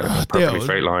exactly in a perfectly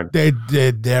straight line.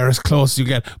 They're as close as you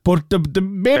get. But the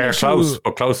main they're issue, close,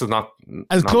 but close is not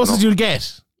as close as you'll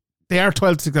get. They are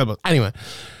 12-6 elbows. Anyway,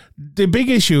 the big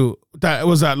issue that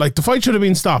was that like the fight should have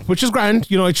been stopped, which is grand.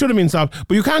 You know, it should have been stopped,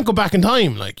 but you can't go back in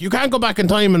time. Like you can't go back in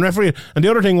time and referee it. And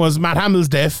the other thing was Matt Hamill's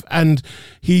deaf, and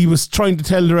he was trying to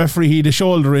tell the referee he had a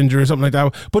shoulder injury or something like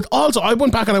that. But also, I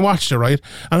went back and I watched it, right,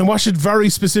 and I watched it very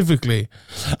specifically.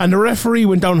 And the referee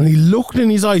went down and he looked in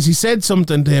his eyes. He said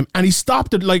something to him, and he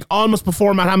stopped it like almost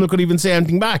before Matt Hamill could even say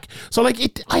anything back. So like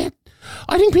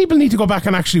I think people need to go back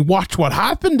and actually watch what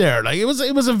happened there. Like it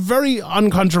was a very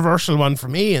uncontroversial one for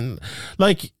me, and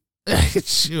like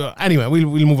anyway, we'll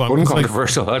move on.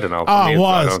 Uncontroversial, like, I don't know. It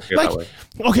was like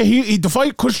okay. The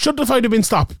fight should the fight have been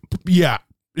stopped? Yeah,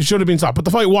 it should have been stopped, but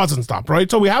the fight wasn't stopped, right?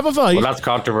 So we have a fight. Well, that's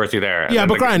controversy there. Yeah,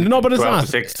 but grand. No, but it's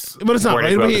not. But it's not,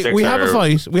 right? We have a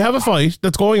fight. We have a fight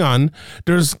that's going on.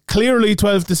 There's clearly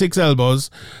 12-6 elbows.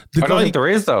 I don't think there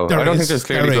is though. I don't think there's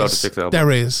clearly 12-6 elbows.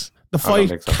 There is. The fight,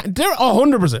 they're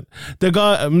 100%. The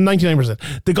guy,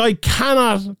 99%. The guy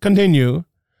cannot continue.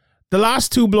 The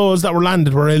last two blows that were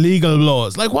landed were illegal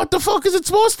blows. Like, what the fuck is it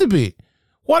supposed to be?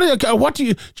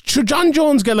 Should John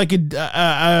Jones get like a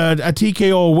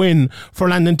TKO win for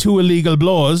landing two illegal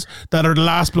blows that are the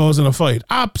last blows in a fight?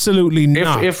 Absolutely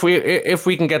not. If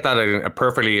we can get that in a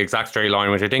perfectly exact straight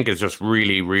line, which I think is just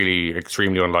really, really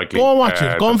extremely unlikely. Go and watch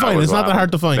it. Go and find it. It's not that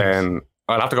hard to find. Then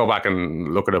I'll have to go back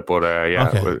and look at it, but yeah.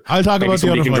 Okay. I'll talk about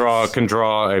the other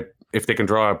fights. If they can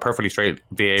draw a perfectly straight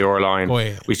VAR line.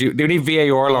 Boy. They need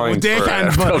VAR lines. They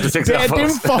can't. 12-6 them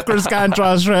fuckers can't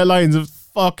draw straight lines of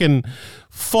fucking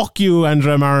fuck you,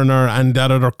 Andre Mariner, and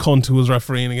that other cunt who was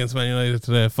refereeing against Man United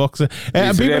today. Fuck's it.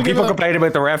 People complain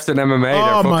about the refs in MMA.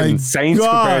 Oh, they're fucking saints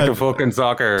compared to fucking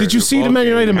soccer. Did you see the Man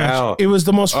United match? It was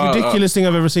the most ridiculous thing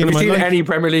I've ever seen in my life. Have you seen any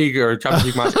Premier League or Champions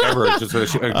League match ever? It's just a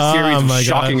series of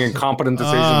shocking, incompetent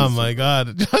decisions. Oh my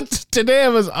God. Today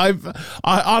I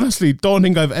honestly don't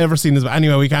think I've ever seen this. But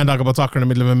anyway, we can't talk about soccer in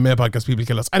the middle of a MMA podcast. People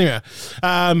kill us. Anyway,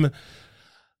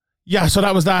 yeah, so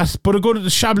that was that. But a good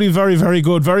Shabli, very, very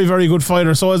good, very, very good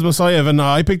fighter. So is Mosayev, and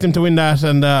I picked him to win that,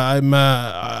 and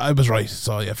I was right.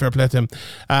 So yeah, fair play to him.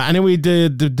 And then we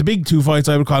did the big two fights,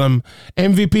 I would call them.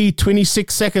 MVP,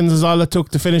 26 seconds is all it took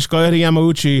to finish Goyata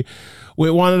Yamauchi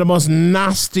with one of the most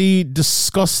nasty,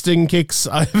 disgusting kicks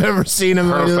I've ever seen in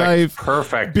my life.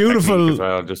 Perfect. Beautiful. As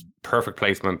well. Just perfect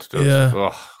placement.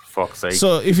 Fuck's sake.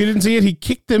 So if you didn't see it, he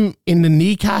kicked him in the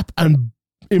kneecap and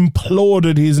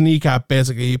imploded his kneecap.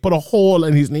 Basically, he put a hole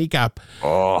in his kneecap.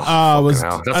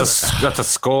 That's a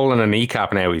skull and a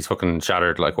kneecap now. He's fucking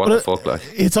shattered. Like what the fuck? Like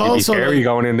it's also scary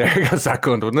going in there against that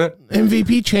cunt, wouldn't it?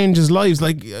 MVP changes lives.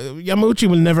 Like Yamauchi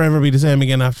will never ever be the same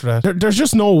again after that. There's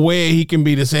just no way he can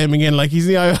be the same again. Like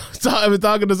I was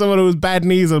talking to someone who was bad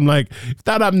knees. I'm like, if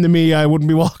that happened to me, I wouldn't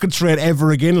be walking straight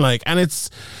ever again. Like, and it's,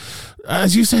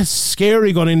 as you said,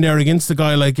 scary going in there against a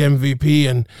guy like MVP,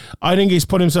 and I think he's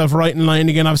put himself right in line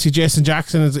again. Obviously, Jason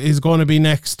Jackson is going to be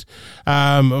next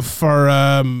what's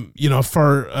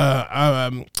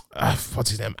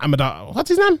his name? What's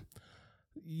his name?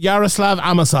 Yaroslav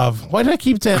Amosov. Why did I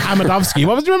keep saying Amadovsky?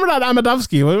 Remember that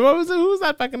Amadovsky? Who was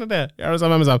that back in the day?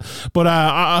 Yaroslav Amosov. But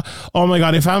oh my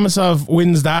God, if Amosov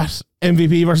wins that,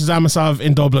 MVP versus Amosov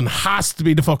in Dublin has to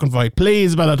be the fucking fight.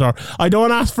 Please, Bellator. I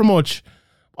don't ask for much.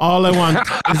 All I want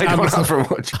is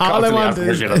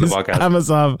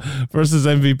Amosov versus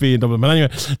MVP in Dublin. But anyway,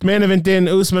 the main event then,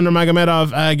 Usman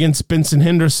Nurmagomedov against Benson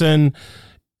Henderson.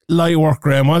 Light work,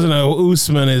 Graham, wasn't it?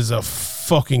 Usman is a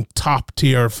fucking top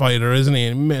tier fighter, isn't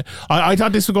he? I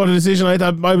thought this would go to decision. I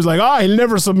was like, he'll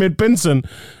never submit Benson.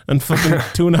 And fucking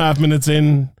 2.5 minutes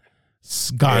in, it's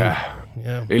gone.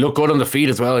 Yeah. He looked good on the feet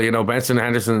as well. You know, Benson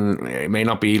Henderson may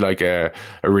not be like a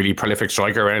really prolific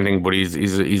striker or anything, but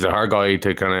he's a hard guy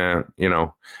to kind of, you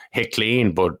know, hit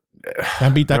clean, but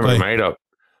can't beat that guy. Made up.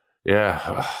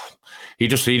 Yeah. He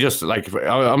just like,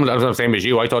 I'm the same as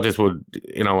you. I thought this would,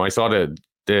 you know, I saw the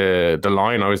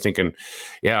line. I was thinking,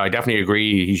 yeah, I definitely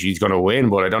agree he's going to win,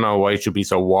 but I don't know why it should be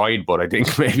so wide. But I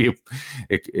think maybe,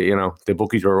 the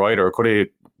bookies were right, or it could have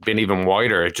been even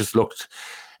wider. It just looked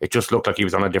it just looked like he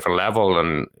was on a different level,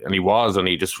 and he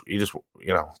just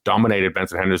dominated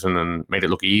Benson Henderson and made it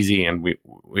look easy. And we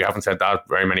haven't said that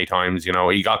very many times.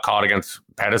 He got caught against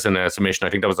Pettis in a submission. I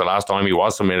think that was the last time he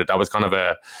was submitted. That was kind of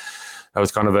a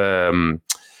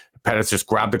Pettis just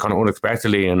grabbed it kind of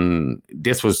unexpectedly, and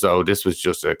this was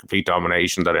just a complete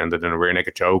domination that ended in a rear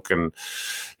naked choke. And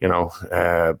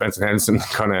Benson Henderson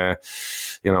kind of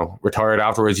retired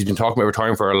afterwards. He's been talking about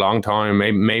retiring for a long time.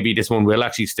 Maybe this one will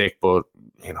actually stick, but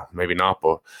maybe not.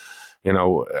 But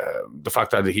the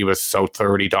fact that he was so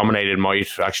thoroughly dominated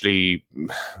might actually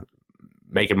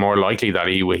make it more likely that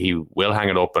he will hang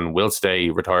it up and will stay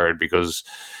retired, because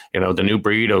the new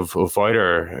breed of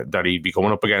fighter that he'd be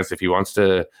coming up against if he wants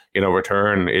to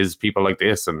return is people like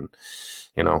this. And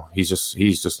he's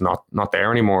just not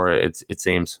there anymore, it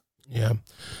seems. Yeah.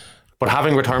 But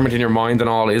having retirement in your mind and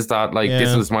all, is that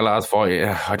this is my last fight?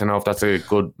 I don't know if that's a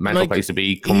good mental place to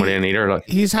be coming in either.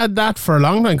 He's had that for a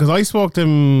long time, because I spoke to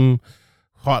him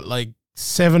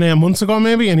 7-8 months ago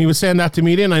maybe, and he was saying that to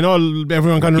me then. I know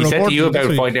everyone kind of. He said to you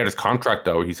about fighting out his contract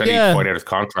though. He said he'd fight out his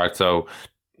contract, so.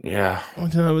 Yeah, I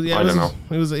don't know.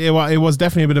 It was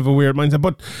definitely a bit of a weird mindset,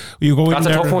 but you go. That's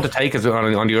a tough one to take.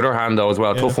 On the other hand, though, as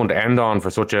well, tough one to end on for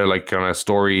such a kind of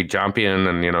storied champion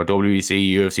and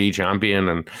WBC, UFC champion,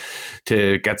 and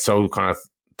to get so kind of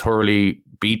thoroughly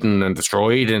beaten and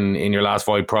destroyed in your last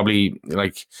fight. Probably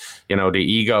the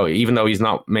ego, even though he's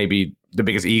not maybe the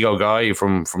biggest ego guy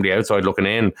from the outside looking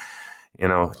in.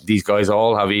 These guys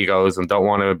all have egos and don't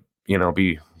want to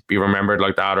be remembered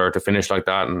like that, or to finish like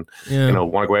that, and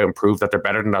want to go out and prove that they're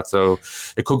better than that. So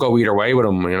it could go either way with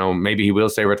him. Maybe he will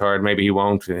stay retired, maybe he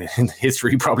won't.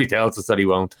 History probably tells us that he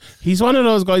won't. He's one of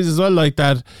those guys as well, like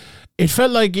that. It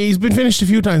felt like he's been finished a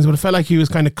few times, but it felt like he was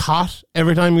kind of caught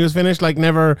every time he was finished. Like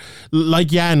never, like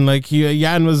Jan.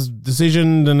 Jan was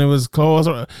decisioned and it was close.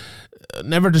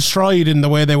 Never destroyed in the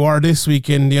way they were this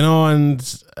weekend,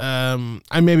 and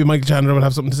maybe Michael Chandler will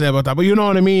have something to say about that, but you know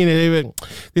what I mean.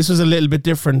 This was a little bit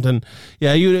different, and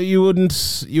you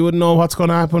wouldn't know what's going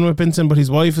to happen with Vincent, but his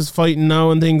wife is fighting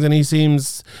now and things, and he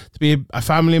seems to be a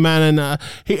family man, and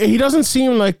he doesn't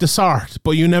seem like the sort,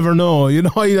 but you never know, to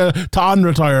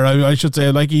unretire, I should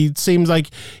say. Like, he seems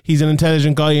like he's an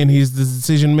intelligent guy and he's the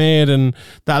decision made, and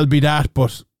that'll be that.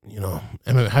 But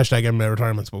hashtag MMA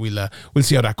retirements, but we'll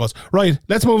see how that goes. Right,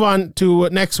 let's move on to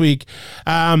next week.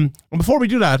 Before we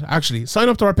do that, actually, sign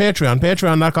up to our Patreon,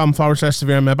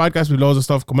 patreon.com/Severe MMA Podcast. We have loads of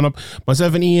stuff coming up.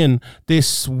 Myself and Ian,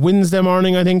 this Wednesday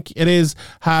morning, I think it is,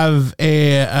 have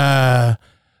an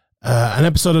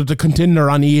episode of The Contender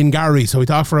on Ian Garry. So we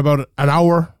talk for about an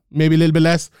hour, maybe a little bit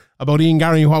less, about Ian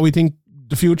Garry and what we think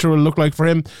the future will look like for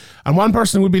him. And one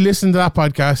person who will be listening to that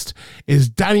podcast is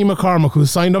Danny McCormick, who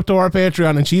signed up to our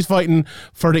Patreon, and she's fighting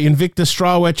for the Invicta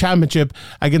Strawweight Championship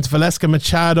against Valeska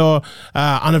Machado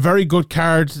on a very good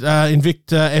card.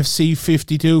 Invicta FC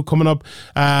 52 coming up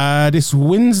this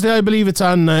Wednesday, I believe. It's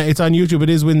on YouTube. It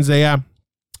is Wednesday, yeah,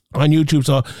 on YouTube,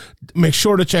 so make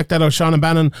sure to check that out. Shauna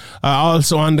Bannon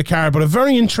also on the card, but a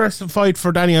very interesting fight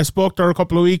for Danny. I spoke to her a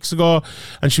couple of weeks ago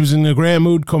and she was in a great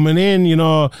mood coming in.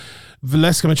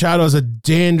 Valeska Machado is a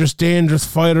dangerous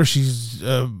fighter. She's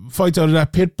fights out of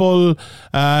that Pitbull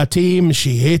team.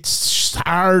 She hits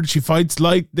hard. She fights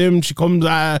like them. She comes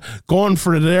going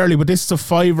for it early, but this is a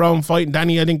 5-round fight. And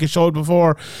Danny, I think, has showed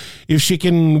before, if she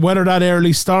can weather that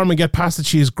early storm and get past it,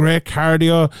 she has great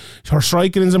cardio. Her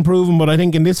striking is improving, but I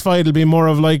think in this fight it'll be more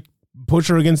of like push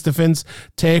her against the fence,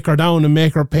 take her down and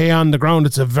make her pay on the ground.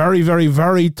 It's a very, very,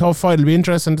 very tough fight. It'll be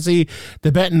interesting to see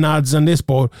the betting odds on this,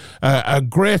 but a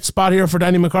great spot here for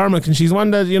Danny McCormick, and she's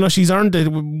one that, she's earned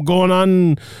it, going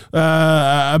on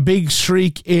a big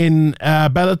streak in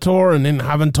Bellator and in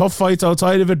having tough fights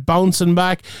outside of it, bouncing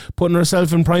back, putting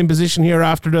herself in prime position here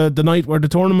after the night where the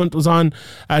tournament was on,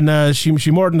 and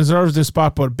she more than deserves this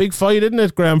spot. But big fight, isn't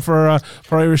it, Graham, for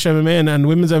Irish MMA and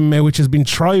women's MMA, which has been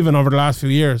thriving over the last few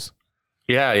years.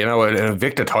 Yeah, an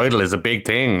Invicta title is a big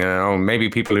thing. Maybe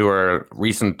people who are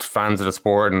recent fans of the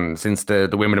sport and since the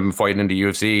women have been fighting in the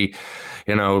UFC,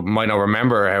 might not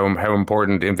remember how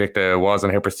important Invicta was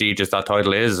and how prestigious that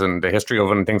title is and the history of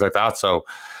it and things like that. So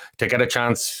to get a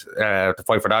chance to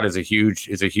fight for that is a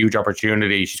huge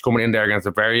opportunity. She's coming in there against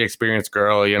a very experienced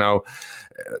girl,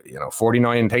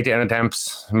 49 takedown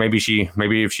attempts. Maybe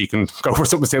if she can go for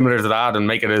something similar to that and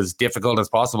make it as difficult as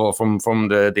possible from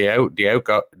the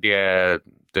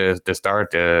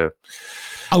start.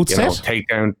 Outset? take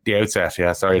down the outset.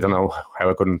 Yeah, sorry, I don't know how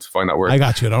I couldn't find that word. I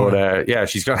got you. But yeah,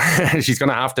 she's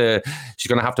gonna have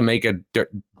to make it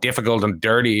difficult and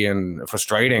dirty and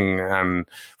frustrating, and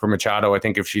for Machado, I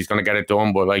think, if she's gonna get it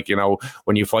done. But like,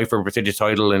 when you fight for a prestigious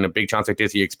title in a big chance like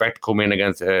this, you expect to come in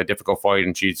against a difficult fight,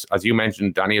 and she's, as you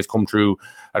mentioned, Danny has come through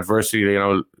adversity.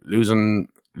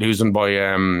 Losing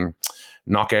by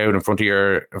knockout in front of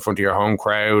your home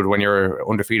crowd when you're an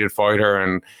undefeated fighter,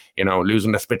 and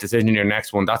losing the split decision in your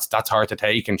next one, that's hard to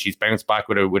take. And she's bounced back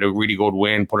with a really good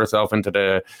win, put herself into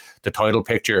the title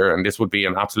picture, and this would be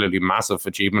an absolutely massive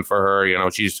achievement for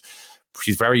her. She's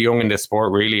very young in this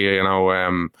sport, really.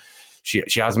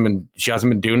 She hasn't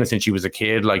been doing it since she was a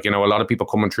kid. Like, a lot of people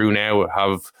coming through now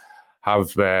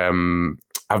have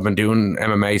been doing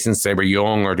MMA since they were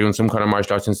young, or doing some kind of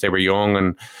martial arts since they were young,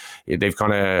 and they've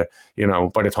kind of,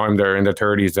 by the time they're in their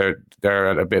 30s,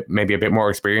 they're maybe a bit more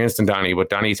experienced than Danny. But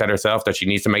Danny said herself that she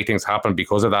needs to make things happen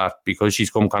because of that, because she's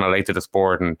come kind of late to the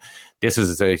sport, and this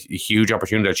is a huge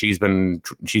opportunity that she's been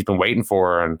waiting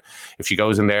for. And if she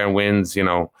goes in there and wins,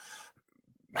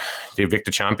 the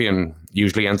Invicta champion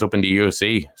usually ends up in the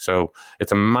UFC, so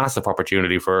it's a massive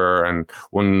opportunity for her, and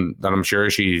one that I'm sure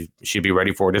she'd be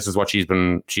ready for. This is what she's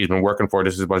been working for.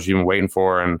 This is what she's been waiting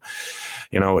for, and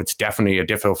it's definitely a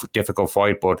difficult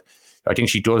fight. But I think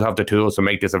she does have the tools to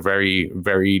make this a very,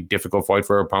 very difficult fight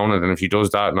for her opponent. And if she does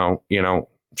that,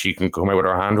 she can come out with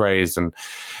her hand raised. And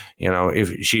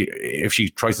if she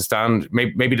tries to stand,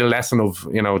 maybe the lesson of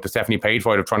the Stephanie Page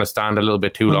fight of trying to stand a little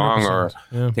bit too long, or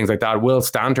things like that, will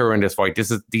stand her in this fight.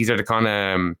 These are the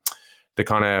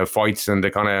kind of fights and the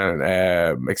kind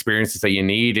of experiences that you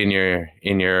need in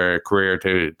your career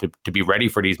to be ready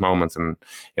for these moments. And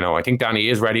I think Danny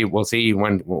is ready. We'll see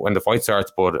when the fight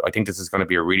starts, but I think this is going to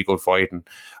be a really good fight, and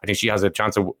I think she has a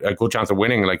good chance of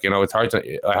winning. Like, it's hard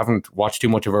to. I haven't watched too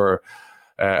much of her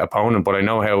opponent, but I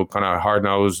know how kind of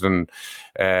hard-nosed and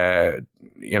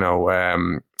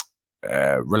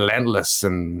relentless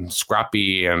and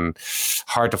scrappy and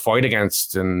hard to fight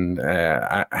against, and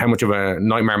how much of a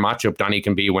nightmare matchup Danny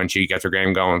can be when she gets her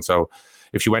game going. So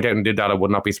if she went out and did that, I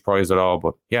would not be surprised at all.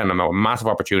 But yeah, a massive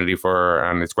opportunity for her,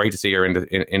 and it's great to see her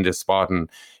in this spot, and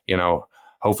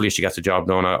hopefully she gets the job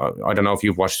done. I don't know if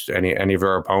you've watched any of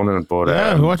her opponent, but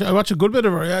yeah, I watch a good bit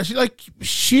of her. Yeah,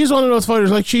 she's one of those fighters.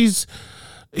 Like,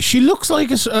 she looks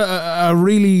like a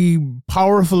really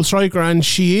powerful striker, and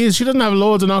she doesn't have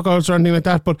loads of knockouts or anything like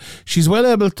that, but she's well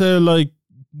able to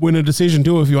win a decision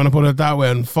too, if you want to put it that way,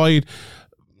 and fight,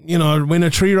 win a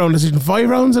 3-round decision. 5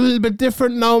 rounds a little bit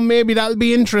different now. Maybe that'll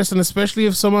be interesting, especially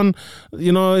if someone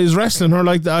is wrestling her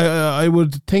like that. I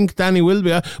would think Danny will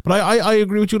be, but I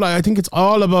agree with you. Like, I think it's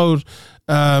all about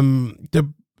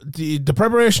the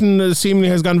preparation seemingly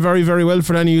has gone very, very well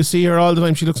for Danny. You see her all the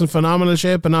time. She looks in phenomenal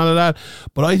shape and all of that.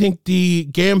 But I think the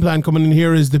game plan coming in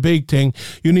here is the big thing.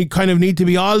 You need to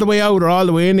be all the way out or all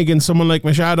the way in against someone like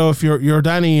Machado if you're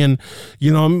Danny, and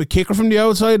kick her from the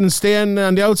outside and stay on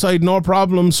the outside, no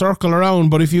problem, circle around.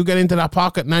 But if you get into that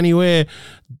pocket in any way,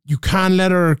 you can't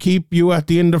let her keep you at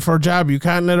the end of her jab. You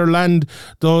can't let her land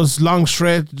those long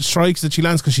straight strikes that she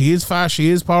lands, because she is fast, she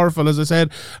is powerful, as I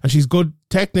said, and she's good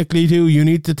technically too. You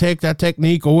need to take that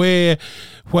technique away,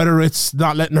 whether it's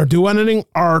not letting her do anything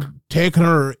or taking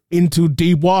her into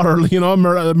deep water,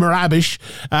 Mirabish,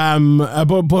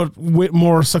 but with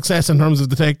more success in terms of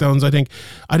the takedowns.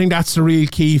 I think that's the real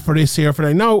key for this here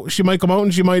for now. She might come out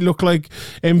and she might look like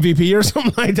MVP or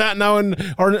something like that now,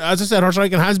 or as I said, her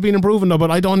striking has been improving though, but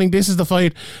I don't think this is the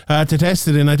fight to test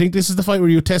it in. I think this is the fight where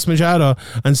you test Machado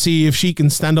and see if she can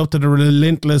stand up to the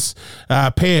relentless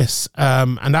pace,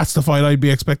 and that's the fight I'd be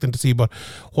expecting to see. But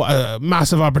what a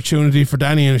massive opportunity for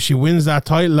Danny, and if she wins that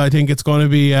title, I think it's going to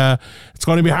be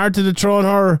hard to dethrone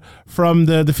her from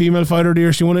the female fighter of the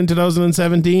year. She won in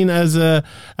 2017 as an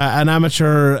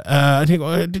amateur. I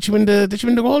think did she win the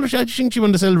gold? Or I think she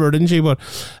won the silver, didn't she? But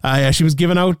yeah, she was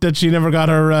given out that she never got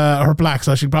her plaque,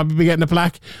 so she'll probably be getting a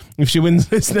plaque if she wins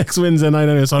this next Wednesday night.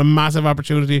 Anyway, so a massive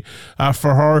opportunity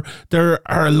for her. There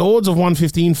are loads of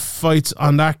 115 fights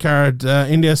on that card.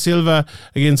 India Silva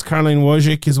against Caroline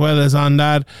Wojcik, as well as on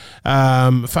that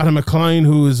Fatima Klein,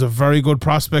 who is a very good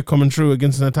prospect coming through,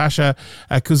 against Natasha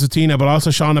Kuzutina, but also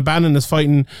Shauna Bannon is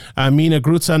fighting Mina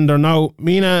Grutsander. Now,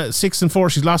 Mina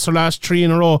 6-4, she's lost her last 3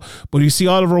 in a row, but you see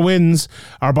all of her wins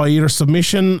are by either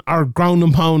submission or ground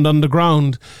and pound on the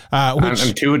ground.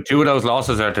 And two of those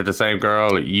losses are to the same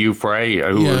girl, Yu Frey,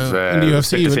 who was in the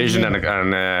UFC decision, and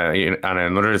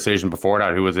another decision before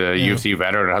that, who was a UFC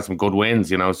veteran and had some good wins,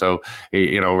 so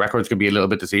records can be a little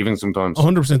bit deceiving sometimes.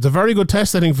 100%. It's a very good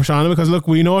test, I think, for Shauna, because look,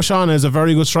 we know Shauna is a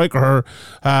very good striker.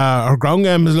 Her ground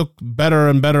game is looked better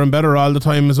and better and better all the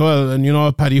time as well. And, you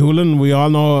know, Paddy Hoolan, we all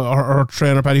know our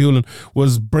trainer, Paddy Hoolan,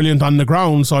 was brilliant on the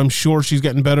ground. So I'm sure she's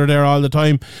getting better there all the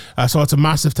time. So it's a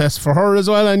massive test for her as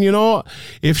well. And, you know,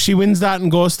 if she wins that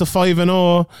and goes to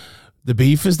 5-0, the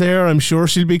beef is there. I'm sure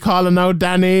she'll be calling out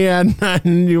Danny, and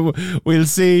we'll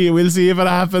see if it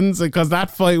happens, because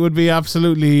that fight would be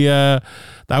absolutely that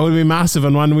would be massive,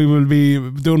 and one we will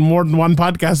be doing more than one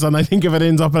podcast on, I think, if it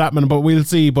ends up happening. But we'll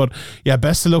see. But yeah,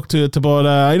 best of luck to both.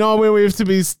 I know we have to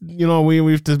be, you know, we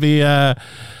have to be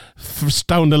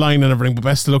down the line and everything. But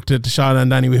best of luck to Sean and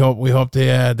Danny. We hope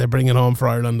they bring it home for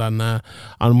Ireland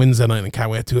on Wednesday night, and can't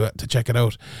wait to check it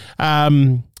out.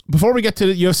 Before we get to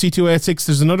UFC 286,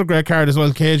 there's another great card as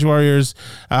well. Cage Warriors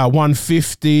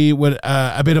 150 with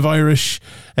a bit of Irish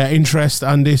interest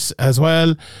on this as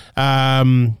well.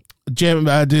 The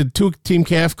two Team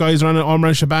KF guys running,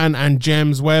 Omran Shaban and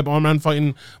James Webb. Omran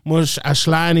fighting Mush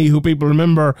Ashlani, who people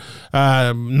remember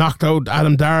knocked out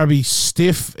Adam Darby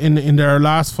stiff in their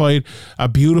last fight. A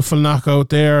beautiful knockout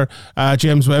there.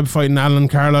 James Webb fighting Alan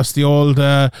Carlos, the old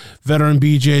veteran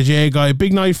BJJ guy.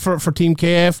 Big night for Team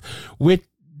KF with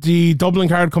the Dublin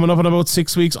card coming up in about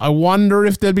 6 weeks. I wonder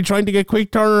if they'll be trying to get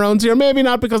quick turnarounds here. Maybe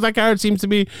not, because that card seems to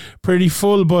be pretty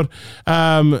full. But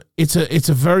it's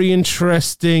a very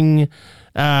interesting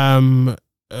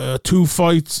two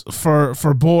fights for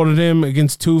both of them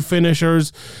against two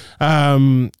finishers,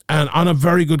 and on a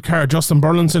very good card. Justin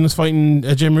Burlinson is fighting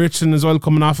Jim Richardson as well,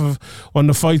 coming off of one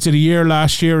of the fights of the year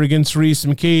last year against Reese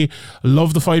McKee.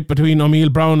 Love the fight between O'Meal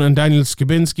Brown and Daniel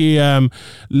Skibinski.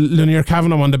 Lanier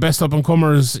Kavanagh, one of the best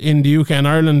up-and-comers in the UK and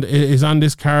Ireland, is on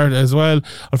this card as well.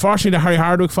 Unfortunately, the Harry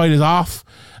Hardwick fight is off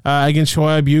against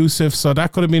Shoaib Youssef, so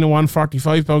that could have been a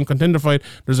 145-pound contender fight.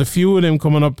 There's a few of them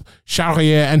coming up.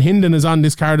 Sharia and Hinden is on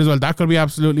this card as well. That could be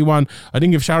absolutely one. I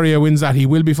think if Sharia wins that, he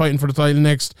will be fighting for the title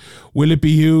next. Will it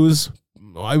be Hughes?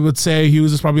 I would say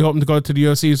Hughes is probably hoping to go to the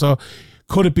UFC, so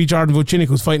could it be Jordan Vucinic,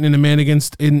 who's fighting in the main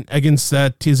against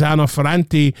Tiziano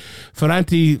Ferranti?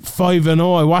 Ferranti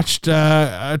 5-0. I watched 2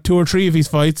 or 3 of his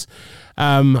fights.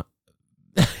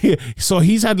 So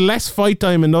he's had less fight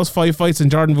time in those 5 fights than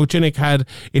Jordan Vucinic had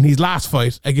in his last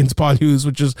fight against Paul Hughes,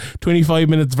 which is 25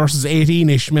 minutes versus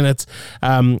 18-ish minutes.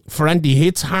 Ferranti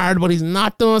hits hard, but he's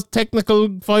not the most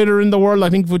technical fighter in the world. I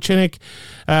think Vucinic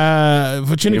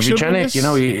should, you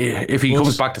know, if he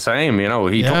comes back the same, you know,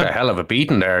 he took a hell of a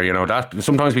beating there. You know, that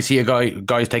sometimes we see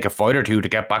guys take a fight or two to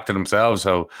get back to themselves.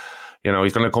 So, you know,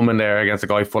 he's going to come in there against a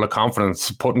guy full of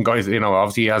confidence, putting guys, you know,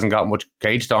 obviously he hasn't got much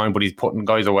cage time, but he's putting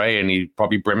guys away, and he's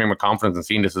probably brimming with confidence and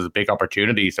seeing this as a big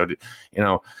opportunity. So, you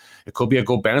know, it could be a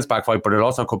good bounce back fight, but it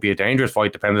also could be a dangerous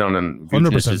fight depending on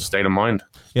his state of mind.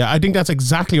 Yeah, I think that's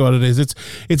exactly what it is.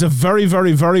 It's a very,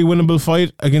 very, very winnable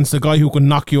fight against a guy who can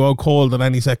knock you out cold at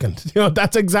any second. You know,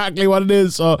 that's exactly what it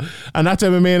is. So, and that's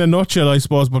MMA in a nutshell, I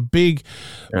suppose. But big,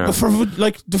 for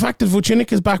like the fact that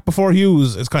Vucinic is back before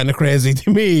Hughes is kind of crazy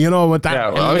to me. You know, with that. Yeah,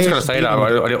 well, I was going to say that.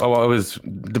 I was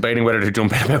debating whether to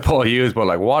jump in about Paul Hughes, but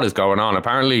like, what is going on?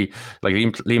 Apparently, like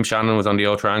Liam Shannon was on the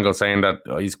old triangle saying that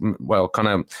he's kind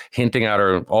of hinting at,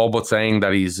 or all but saying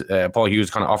that he's Paul Hughes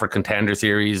kind of offered Contender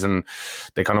Series, and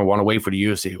they kind of want to wait for the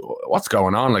UFC. What's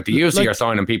going on? Like the UFC are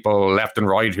signing people left and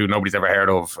right who nobody's ever heard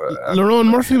of. Lerone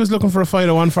Murphy was looking for a fight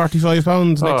at 145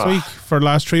 pounds next week for the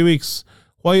last 3 weeks.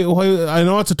 Why? I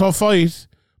know it's a tough fight,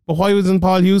 but why wasn't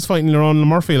Paul Hughes fighting Lerone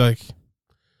Murphy? Like,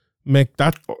 make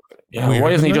that. Yeah, weird,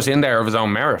 why isn't he just in there of his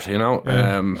own merit, you know?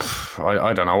 Yeah.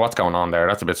 I don't know what's going on there.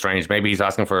 That's a bit strange. Maybe he's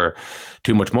asking for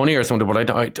too much money or something, but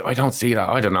I don't see that.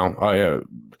 I don't know.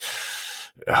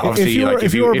 Obviously,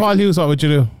 if you were Paul Hughes, what would you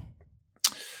do?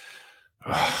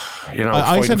 You know,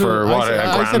 I said for what,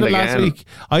 I said it last week.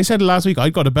 I said it last week.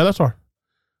 I'd go to Bellator.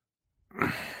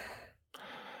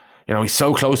 You know, he's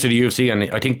so close to the UFC, and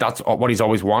I think that's what he's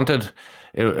always wanted.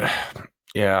 It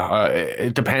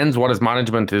depends what his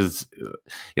management is.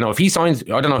 You know, if he signs,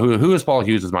 I don't know who is Paul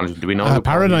Hughes' management. Do we know?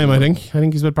 Paradigm, I think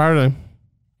he's with Paradigm.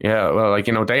 Yeah, well, like,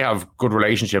 you know, they have good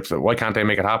relationships. Why can't they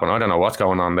make it happen? I don't know what's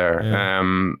going on there.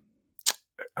 Yeah.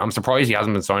 I'm surprised he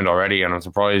hasn't been signed already, and I'm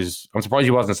surprised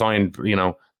he wasn't signed. You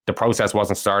know, the process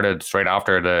wasn't started straight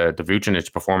after the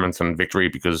Vucinic performance and victory,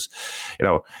 because, you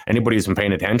know, anybody who's been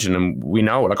paying attention, and we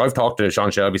know, like, I've talked to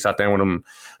Sean Shelby, sat down with him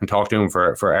and talked to him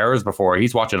for hours before.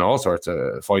 He's watching all sorts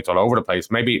of fights all over the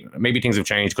place. Maybe things have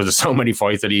changed because there's so many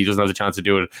fights that he doesn't have the chance to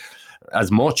do it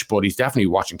as much, but he's definitely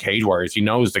watching Cage Warriors. He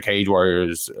knows the Cage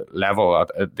Warriors level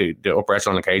at the upper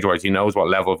echelon of Cage Warriors. He knows what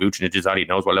level Vucinic is at. He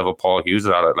knows what level Paul Hughes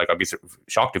is at. Like, I'd be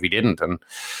shocked if he didn't. And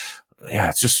yeah,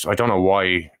 it's just, I don't know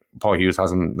why Paul Hughes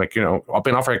hasn't, like, you know, I've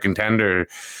been offered a Contender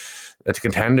a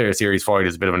Contender Series fight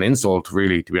is a bit of an insult,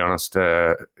 really, to be honest.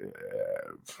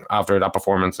 After that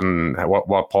performance and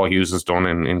what Paul Hughes has done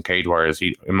in Cage Warriors,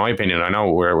 in my opinion, I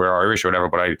know we're Irish or whatever,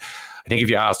 but I think if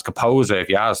you asked Capoza, if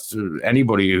you asked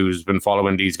anybody who's been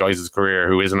following these guys' career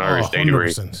who isn't Irish, they'd agree.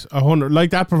 100%.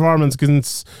 Like that performance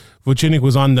against Vucinic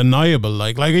was undeniable.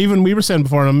 Like even we were saying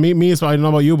before, and me as well, I don't know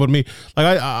about you, but me,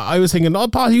 like I was thinking,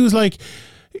 Paul Hughes, like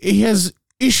he has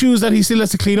issues that he still has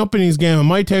to clean up in his game. It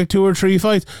might take 2 or 3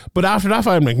 fights, but after that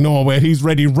fight, I'm like, no way, he's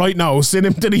ready right now. Send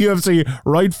him to the UFC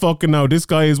right fucking now. This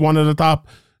guy is one of the top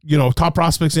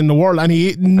prospects in the world, and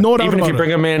he no doubt even if you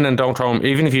bring it. him in and don't throw him,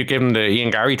 even if you give him the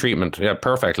Ian Gary treatment, yeah,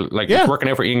 perfect. Like it's working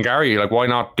out for Ian Gary. Like why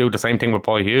not do the same thing with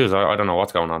Paul Hughes? I don't know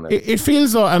what's going on there. It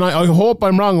feels though, and I hope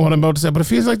I'm wrong in what I'm about to say, but it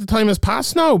feels like the time has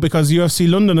passed now because UFC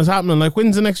London is happening. Like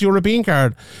when's the next European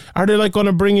card? Are they like going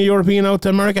to bring a European out to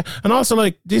America? And also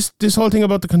like this whole thing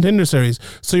about the Contender Series.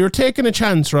 So you're taking a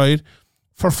chance, right,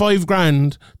 for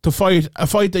 $5,000 to fight a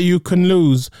fight that you can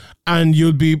lose, and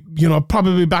you'll be,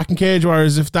 probably back in Cage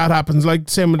Warriors if that happens. Like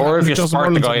same with, or if you Justin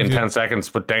spark the Burlington guy in interview. 10 seconds,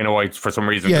 but Dana White for some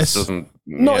reason just doesn't.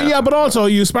 But also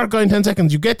you spark a guy in 10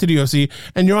 seconds, you get to the UFC,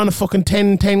 and you're on a fucking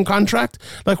 10-10 contract.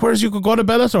 Like whereas you could go to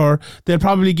Bellator, they'll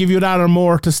probably give you that or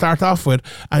more to start off with,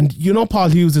 and Paul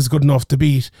Hughes is good enough to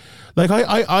beat. Like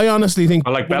I honestly think,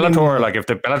 like Bellator, like if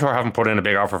the Bellator haven't put in a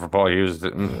big offer for Paul Hughes,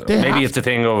 maybe it's the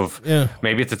thing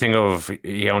of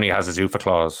he only has a Zuffa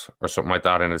clause or something like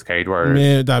that in his cage where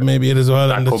maybe it as well,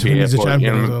 that and could be he's it, a but,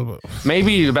 champion as well. But.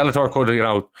 Maybe Bellator could,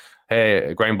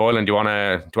 hey, Graham Boylan, do you want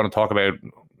to talk about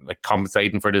like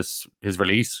compensating for his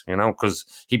release? Because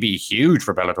he'd be huge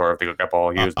for Bellator if they could get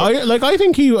Paul Hughes. I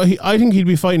think he'd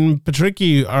be fighting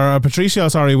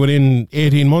Patricio within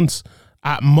 18 months.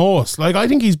 At most. Like, I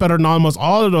think he's better than almost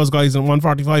all of those guys in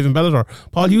 145 in Bellator.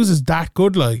 Paul Hughes is that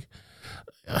good, like.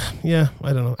 I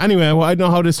don't know. Anyway, I don't know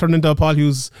how this turned into a Paul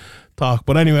Hughes talk,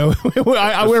 but anyway,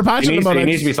 we're passionate about it. He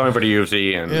needs to be signed for the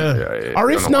UFC. Or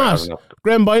if not,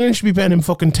 Graham Boylan should be paying him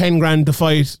fucking $10,000 to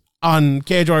fight on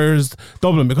Cage Warriors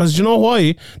Dublin, because you know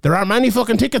why? There aren't many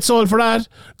fucking tickets sold for that.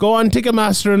 Go on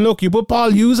Ticketmaster and look. You put Paul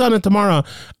Hughes on it tomorrow,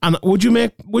 and would you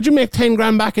make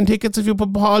 $10,000 back in tickets if you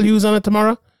put Paul Hughes on it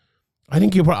tomorrow? I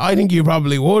think you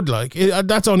probably would. Like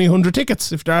that's only 100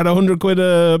 tickets. If they're at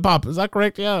 $100 a pop, is that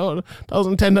correct? Yeah,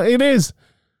 1,010. It is.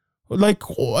 Like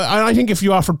I think if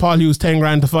you offered Paul Hughes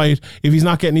 $10,000 to fight, if he's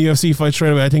not getting a UFC fight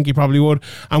straight away, I think he probably would.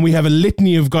 And we have a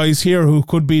litany of guys here who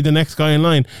could be the next guy in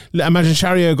line. Imagine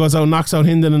Sharia goes out, knocks out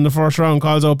Hinden in the first round,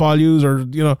 calls out Paul Hughes, or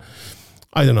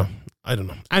I don't know.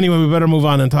 Anyway, we better move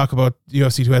on and talk about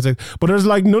UFC 286. But there's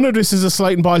like none of this is a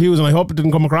slight in Paul Hughes, and I hope it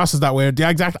didn't come across as that way. The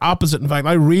exact opposite. In fact,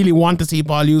 I really want to see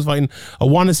Paul Hughes fighting. I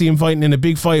want to see him fighting in a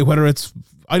big fight, whether it's,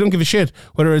 I don't give a shit,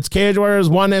 whether it's Cage Warriors,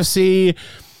 1FC,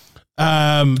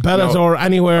 Bellator,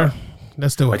 anywhere.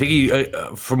 Let's do it. I think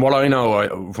he, from what I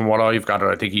know, from what I've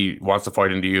gathered, I think he wants to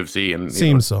fight in the UFC, and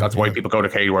seems so. That's why people go to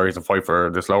Cage Warriors and fight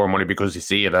for this lower money, because you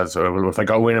see it as if I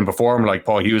go in and perform like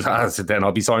Paul Hughes has, then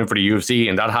I'll be signed for the UFC,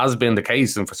 and that has been the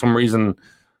case. And for some reason,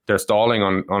 they're stalling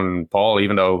on Paul,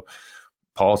 even though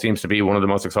Paul seems to be one of the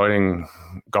most exciting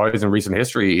guys in recent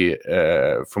history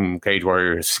from Cage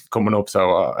Warriors coming up.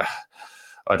 So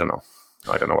I don't know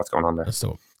what's going on there. Let's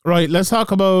do it. Right, let's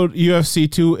talk about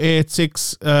UFC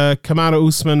 286, Kamaru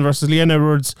Usman versus Leon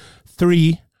Edwards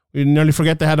 3. We nearly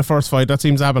forget they had the first fight. That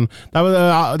seems to happen. That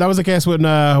was the case with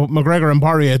McGregor and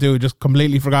Poirier too. Just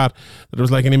completely forgot that there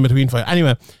was like an in-between fight.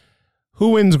 Anyway, who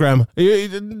wins, Graham?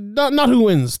 Not who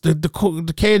wins.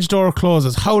 The cage door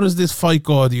closes. How does this fight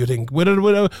go, do you think? With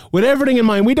everything in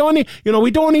mind, we don't need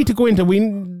to go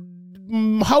into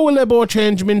how will they both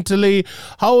change mentally?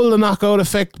 How will the knockout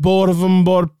affect both of them,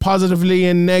 both positively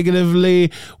and negatively?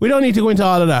 We don't need to go into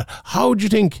all of that. How do you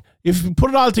think, if you put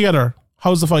it all together,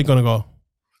 how's the fight going to go?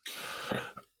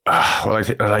 Well, I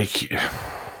think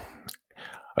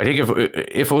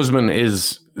if Usman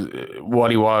is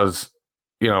what he was,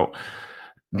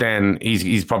 then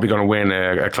he's probably going to win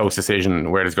a close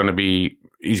decision, where he's going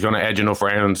to edge enough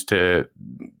rounds to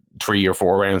 3 or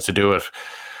 4 rounds to do it.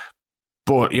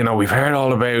 But, we've heard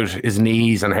all about his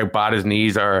knees and how bad his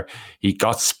knees are. He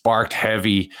got sparked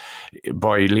heavy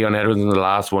by Leon Edwards in the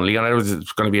last one. Leon Edwards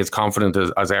is going to be as confident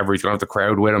as ever. He's going to have the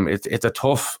crowd with him. It's a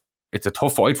tough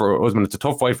fight for Usman. It's a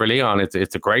tough fight for Leon.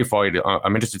 It's a great fight.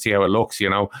 I'm interested to see how it looks,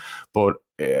 But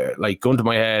gun to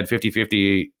my head,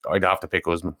 50-50, I'd have to pick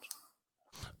Usman.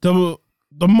 The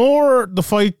more the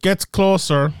fight gets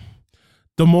closer,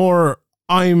 the more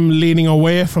I'm leaning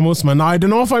away from Usman. Now, I don't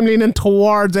know if I'm leaning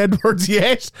towards Edwards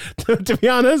yet, to be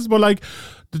honest, but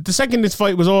the second this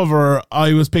fight was over,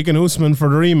 I was picking Usman for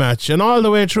the rematch, and all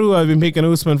the way through I've been picking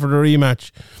Usman for the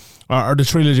rematch, or the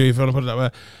trilogy, if you want to put it that way.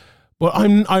 But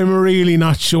I'm really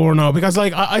not sure now, because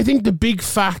like I think the big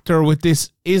factor with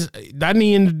this is that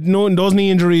those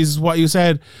knee injuries, what you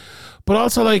said, but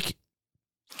also like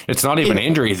it's not even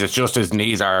injuries; it's just his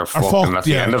knees are fucked, and that's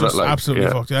the end of it. Like, absolutely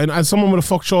fucked. And as someone with a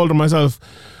fucked shoulder myself,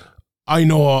 I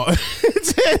know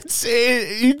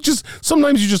it just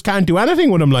sometimes you just can't do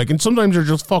anything with him, like, and sometimes you're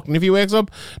just fucked. And if he wakes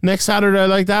up next Saturday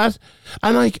like that,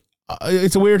 and like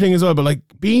it's a weird thing as well, but like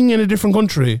being in a different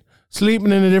country,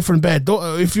 sleeping in a different bed,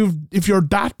 if you're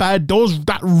that bad,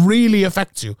 that really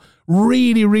affects you.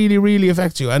 Really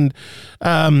affects you. And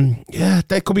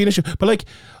that could be an issue. But like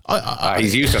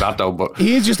he's used to that though. But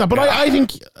he is used to that. But I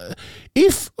think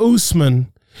if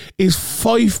Usman is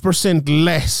 5%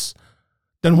 less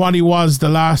than what he was the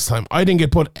last time, I think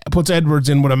it puts Edwards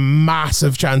in with a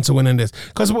massive chance of winning this.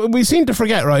 Because we seem to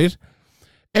forget, right?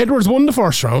 Edwards won the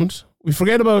first round. We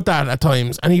forget about that at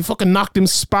times, and he fucking knocked him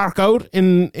spark out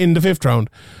in the 5th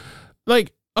round.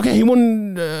 Like, okay, he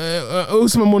won.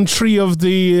 Usman won 3 of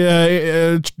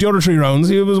the other 3 rounds.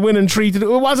 He was winning 3-2. It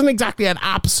wasn't exactly an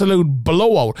absolute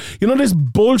blowout. You know, this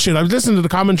bullshit. I was listening to the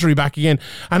commentary back again,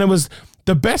 and it was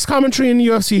the best commentary in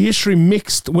UFC history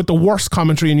mixed with the worst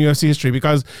commentary in UFC history,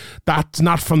 because that's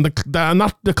not from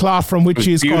not the cloth from which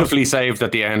he is beautifully saved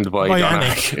at the end by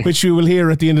Anik, which you will hear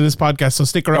at the end of this podcast. So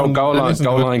stick around. Goal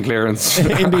line clearance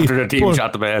after the team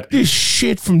shot the bed. This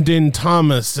shit from Din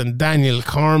Thomas and Daniel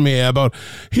Cormier about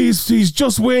he's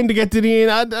just waiting to get to the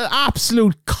end.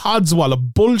 Absolute codswallop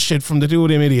of bullshit from the 2 of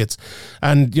them idiots.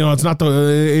 And you know, it's not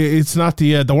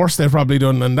the worst they've probably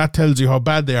done, and that tells you how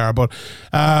bad they are. But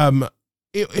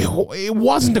it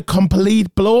wasn't a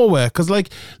complete blowout, because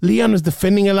like Leon was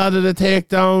defending a lot of the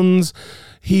takedowns.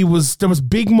 There was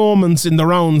big moments in the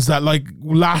rounds that like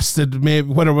lasted, maybe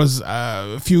whether it was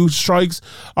a few strikes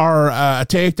or a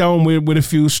takedown with a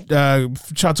few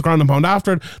shots of ground and pound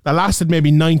after it, that lasted maybe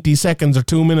 90 seconds or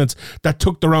 2 minutes, that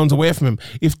took the rounds away from him.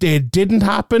 If they didn't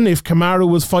happen, if Kamaru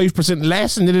was 5%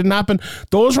 less and they didn't happen,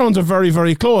 those rounds are very,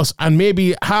 very close, and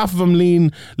maybe half of them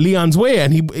lean Leon's way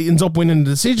and he ends up winning the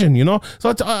decision, you know.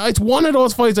 So it's one of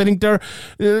those fights. I think the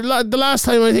last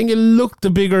time, I think it looked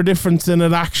a bigger difference than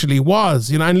it actually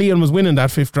was. You know, and Leon was winning that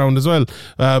 5th round as well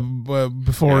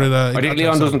before it. I think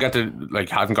Leon hasn't got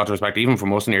the respect even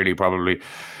from us nearly probably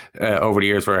over the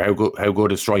years for how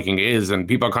good his striking is, and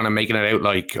people are kind of making it out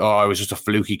like, oh, it was just a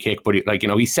fluky kick, but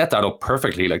he set that up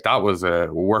perfectly. Like, that was a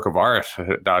work of art,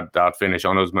 that finish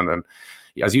on Usman. And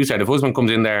as you said, if Usman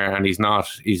comes in there and he's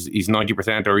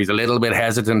 90% or he's a little bit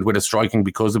hesitant with his striking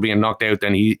because of being knocked out,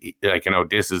 then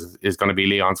this is going to be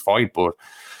Leon's fight. But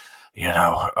you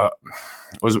know,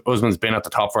 Usman's been at the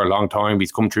top for a long time.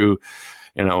 He's come through,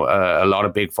 a lot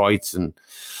of big fights, and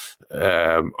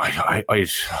I'd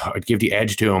give the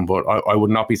edge to him, but I would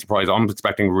not be surprised. I'm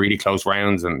expecting really close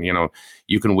rounds, and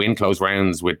you can win close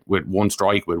rounds with one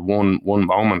strike, with one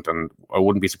moment, and I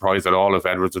wouldn't be surprised at all if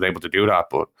Edwards was able to do that.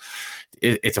 But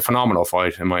it's a phenomenal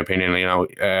fight, in my opinion.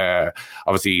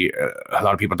 Obviously, a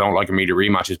lot of people don't like immediate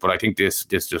rematches, but I think this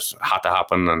just had to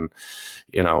happen, and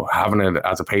having it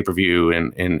as a pay-per-view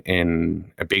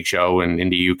in a big show in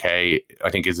the UK, I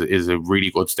think is a really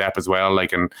good step as well.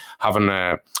 Like, and having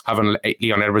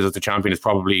Leon Edwards as the champion is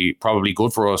probably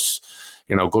good for us,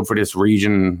 good for this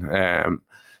region,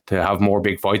 to have more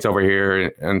big fights over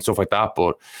here and stuff like that.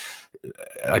 But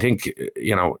I think,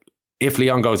 if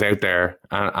Leon goes out there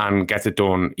and gets it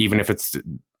done, even if it's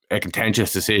a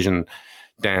contentious decision,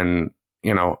 then,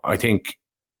 I think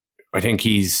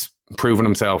he's proven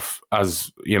himself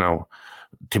as,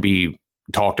 to be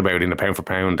talked about in the pound for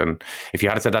pound. And if you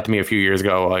had said that to me a few years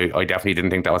ago, I definitely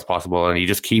didn't think that was possible. And he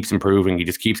just keeps improving. He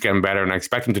just keeps getting better. And I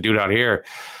expect him to do that here.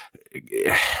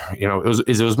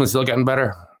 Is Usman still getting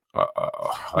better?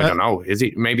 I don't know. Is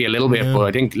he? Maybe a little bit, but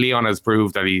I think Leon has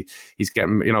proved that he's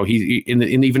getting.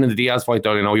 Even in the Diaz fight,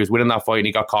 though, he was winning that fight and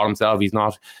he got caught himself. He's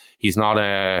not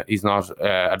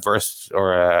adverse,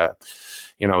 or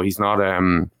he's not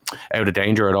out of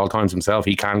danger at all times himself.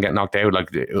 He can get knocked out.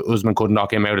 Like, Usman could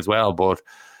knock him out as well, but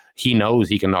he knows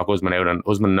he can knock Usman out, and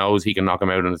Usman knows he can knock him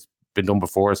out, and it's been done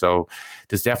before. So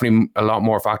there's definitely a lot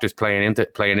more factors playing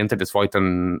into this fight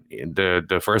than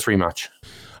the first rematch.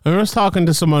 I was talking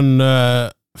to someone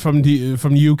from the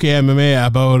UK MMA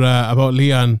about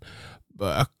Leon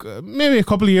maybe a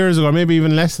couple of years ago, maybe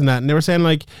even less than that, and they were saying,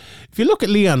 like, if you look at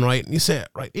Leon, right, and you say,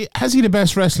 right, has he the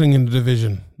best wrestling in the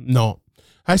division? No.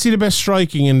 Has he the best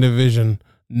striking in the division?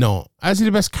 No. Has he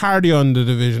the best cardio in the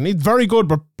division? He's very good,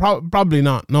 but probably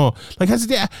not. No. Like, has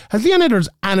Leon Edwards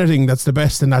anything that's the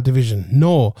best in that division?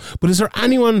 No. But is there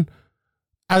anyone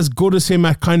as good as him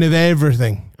at kind of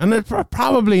everything? And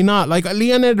probably not. Like,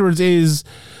 Leon Edwards is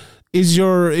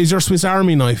your Swiss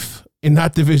Army knife in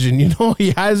that division. You know,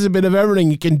 he has a bit of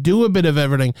everything. He can do a bit of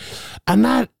everything. And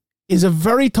that is a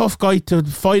very tough guy to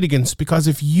fight against, because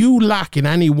if you lack in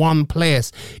any one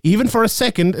place, even for a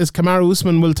second, as Kamaru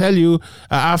Usman will tell you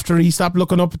after he stopped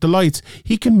looking up at the lights,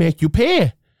 he can make you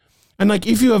pay. And like,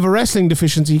 if you have a wrestling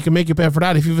deficiency, he can make you pay for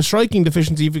that. If you have a striking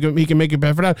deficiency, he can make you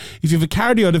pay for that. If you have a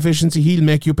cardio deficiency, he'll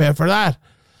make you pay for that.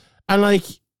 And like,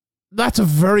 that's a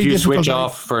very difficult. You switch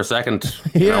off for a second,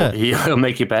 yeah, he'll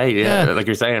make you pay. Yeah, like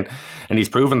you're saying, and he's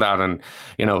proven that. And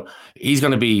you know, he's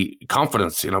going to be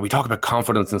confidence. You know, we talk about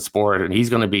confidence in sport, and he's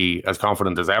going to be as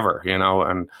confident as ever. You know,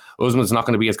 and Usman's not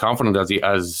going to be as confident as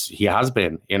he has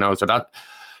been. You know, so that,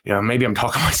 you know, maybe I'm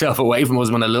talking myself away from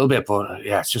Usman a little bit, but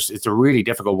yeah, it's a really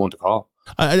difficult one to call.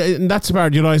 And that's the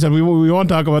part, you know, I said we won't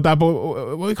talk about that,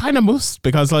 but we kind of must,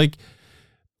 because like,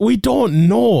 we don't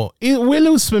know.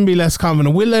 Will Usman be less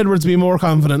confident? Will Edwards be more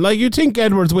confident? Like, you think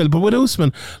Edwards will, but with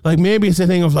Usman, like, maybe it's a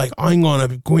thing of like, I'm going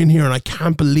to go in here and I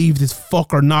can't believe this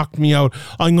fucker knocked me out.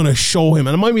 I'm going to show him.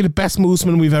 And it might be the best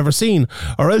Usman we've ever seen.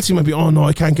 Or else he might be, oh no,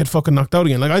 I can't get fucking knocked out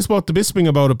again. Like, I spoke to Bisping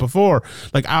about it before,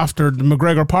 like after the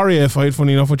McGregor-Poirier fight,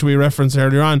 funny enough, which we referenced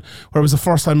earlier on, where it was the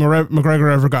first time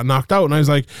McGregor ever got knocked out. And I was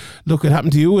like, look, it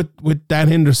happened to you with Dan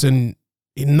Henderson.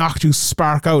 He knocked you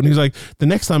spark out. And he's like, the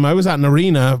next time I was at an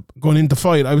arena going into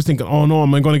fight, I was thinking, oh no,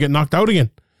 am I going to get knocked out again?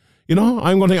 You know,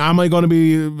 I'm going to think, am I going to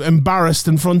be embarrassed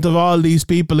in front of all these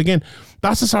people again?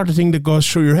 That's the sort of thing that goes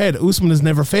through your head. Usman has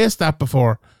never faced that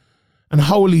before. And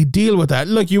how will he deal with that?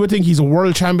 Look, you would think he's a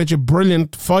world championship,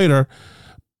 brilliant fighter,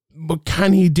 but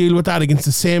can he deal with that against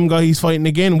the same guy he's fighting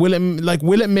again? Will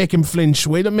it make him flinch?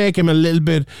 Will it make him a little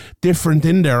bit different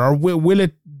in there? Or will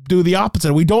it do the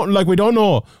opposite? We don't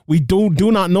know. We do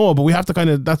not know, but we have to kind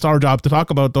of, that's our job to talk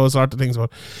about those sort of things.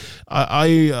 But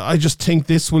I just think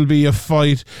this will be a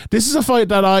fight. This is a fight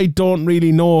that I don't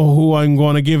really know who I'm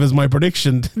going to give as my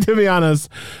prediction, to be honest.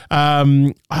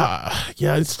 Yeah,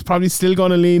 it's probably still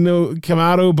going to lean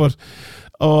Kamaru, but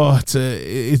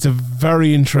it's a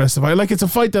very interesting fight. Like, it's a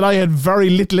fight that I had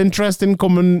very little interest in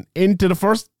coming into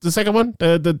the second one,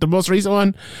 the most recent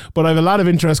one, but I have a lot of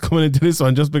interest coming into this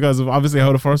one, just because of obviously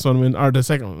how the first one went, or the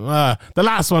second one, the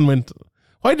last one went.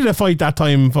 Why did I fight that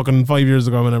time fucking 5 years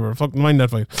ago, whenever? Fucking mind that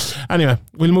fight. Anyway,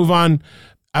 we'll move on.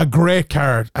 A great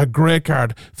card.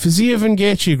 Fiziev and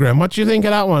Gaethje, Graham. What do you think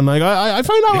of that one? Like, I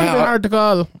find that one a bit hard to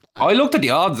call. I looked at the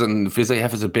odds, and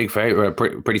Fiziev is a big favorite,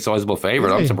 pretty sizable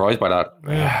favorite. I'm surprised by that.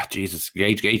 Yeah, Jesus,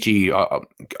 Gaethje.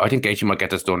 I think Gaethje might get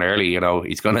this done early. You know,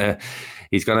 he's gonna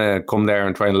come there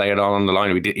and try and lay it all on the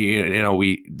line.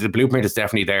 The blueprint is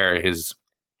definitely there. His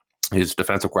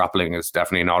defensive grappling is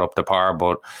definitely not up to par,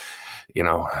 but you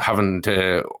know, having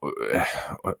to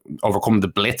overcome the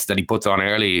blitz that he puts on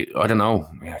early, I don't know.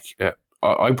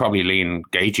 I'd probably lean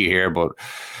Gaethje here, but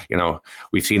you know,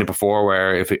 we've seen it before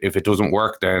where if it doesn't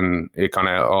work, then it kind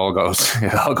of all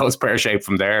goes pear-shaped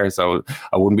from there. So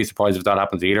I wouldn't be surprised if that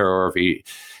happens either, or if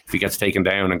he gets taken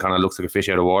down and kind of looks like a fish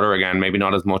out of water again. Maybe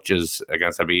not as much as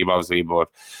against Khabib, obviously, but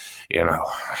you know,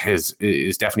 is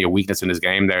definitely a weakness in his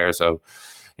game there. So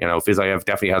you know, Fiziev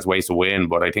definitely has ways to win,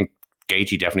 but I think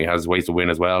Gaethje definitely has ways to win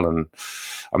as well, and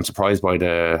I'm surprised by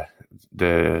the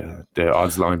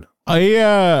odds line.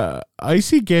 I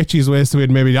see Gaethje's ways to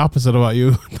win maybe the opposite of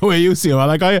the way you see him.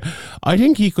 Like, I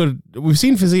think he could. We've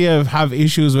seen Fiziev have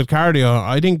issues with cardio.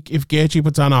 I think if Gaethje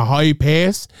puts on a high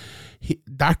pace,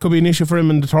 that could be an issue for him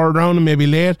in the third round and maybe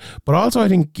late. But also, I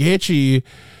think Gaethje,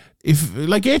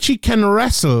 Gaethje can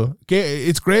wrestle,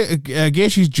 it's great.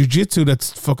 Gaethje's jiu-jitsu,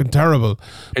 that's fucking terrible.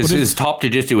 His top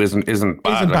jiu-jitsu isn't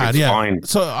bad. It's fine.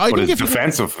 So I think his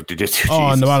defensive jiu-jitsu,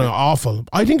 on the bottom, awful.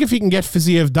 I think if he can get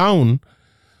Fiziev down,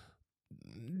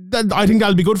 I think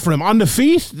that'll be good for him. On the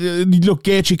feet, look,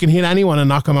 Gaethje can hit anyone and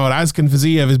knock him out, as can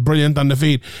Fiziev, is brilliant on the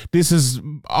feet. This is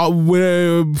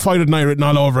Fight at Night written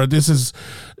all over it. This is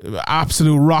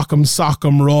absolute rock'em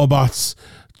sock'em robots.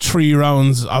 3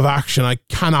 rounds of action. I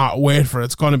cannot wait for it.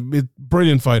 It's going to be a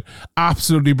brilliant fight.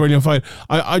 Absolutely brilliant fight.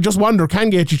 I just wonder,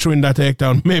 can Gaethje throw in that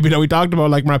takedown? Maybe that we talked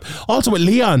about, like Marab. Also with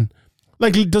Leon.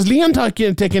 Like, does Leon take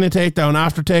in a takedown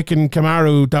after taking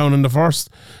Kamaru down in the first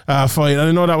fight? And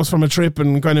I know that was from a trip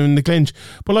and kind of in the clinch.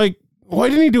 But, like, why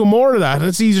didn't he do more of that?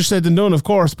 It's easier said than done, of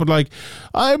course. But, like,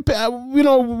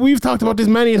 we've talked about this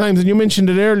many times, and you mentioned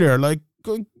it earlier. Like,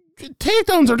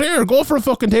 takedowns are there. Go for a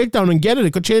fucking takedown and get it.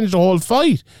 It could change the whole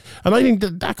fight. And I think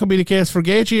that could be the case for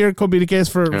Gaethje, or it could be the case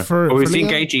for But we've seen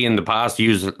Gaethje in the past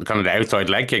use kind of the outside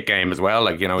leg kick game as well.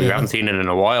 Like, you know, you haven't seen it in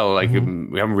a while. Like, we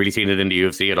haven't really seen it in the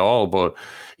UFC at all, but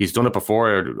he's done it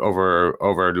before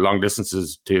over long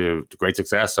distances to great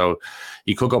success. So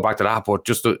he could go back to that, but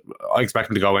I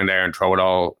expect him to go in there and throw it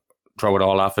all throw it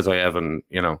all off Fiziev and,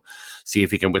 you know, see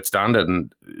if he can withstand it.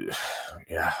 And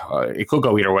it could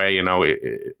go either way. You know,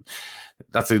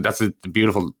 that's a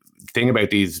beautiful thing about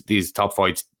these top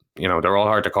fights. You know, they're all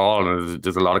hard to call, and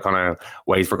there's a lot of kind of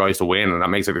ways for guys to win, and that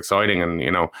makes it exciting. And, you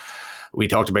know, we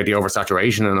talked about the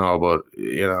oversaturation and all, but,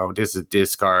 you know,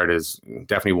 this card is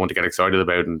definitely one to get excited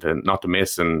about and not to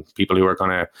miss. And people who are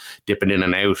kind of dipping in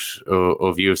and out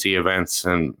of UFC events,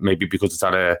 and maybe because it's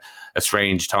at a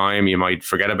strange time, you might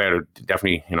forget about it.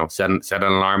 Definitely, you know, set an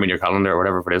alarm in your calendar or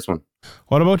whatever for this one.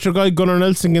 What about your guy Gunnar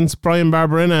Nelson against Brian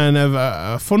Barberena, and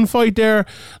a fun fight there?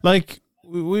 Like,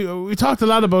 we talked a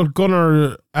lot about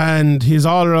Gunnar and his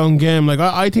all-around game. Like,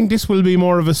 I think this will be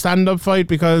more of a stand-up fight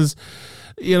because,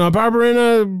 you know,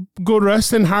 Barberena, good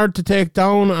wrestling, hard to take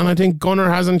down, and I think Gunnar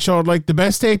hasn't showed like the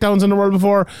best takedowns in the world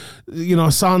before. You know,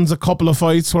 Son's a couple of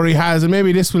fights where he has, and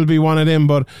maybe this will be one of them,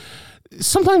 but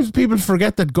sometimes people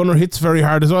forget that Gunnar hits very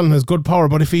hard as well and has good power,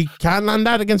 but if he can't land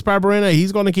that against Barberena,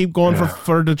 he's going to keep going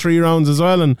for the 3 rounds as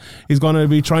well, and he's going to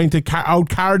be trying to out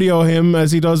cardio him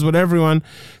as he does with everyone.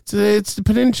 It's the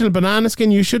potential banana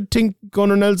skin. You should think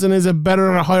Gunnar Nelson is a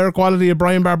better, higher quality of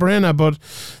Brian Barberena, but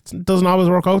it doesn't always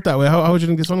work out that way. How would you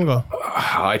think this one will go?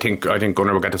 I think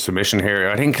Gunnar will get the submission here.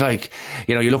 I think, like,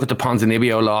 you know, you look at the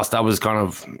Ponzinibbio loss, that was kind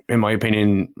of, in my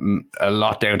opinion, a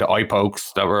lot down to eye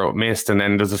pokes that were missed, and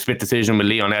then there's a split decision with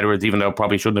Leon Edwards, even though it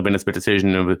probably shouldn't have been a split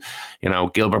decision. You know,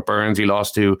 Gilbert Burns he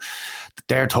lost to.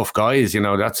 They're tough guys. You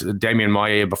know, that's Damian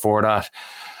Maia before that.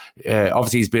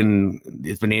 Obviously, it's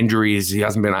been injuries. He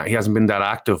hasn't been that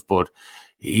active, but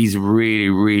he's really,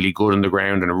 really good on the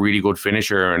ground and a really good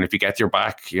finisher. And if he gets your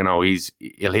back, you know,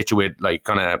 he'll hit you with like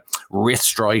kind of wrist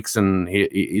strikes, and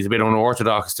he's a bit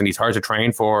unorthodox, and he's hard to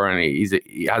train for, and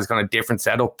he has kind of different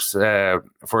setups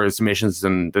for his submissions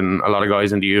than a lot of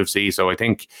guys in the UFC. So I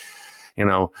think, you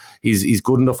know, he's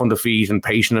good enough on the feet and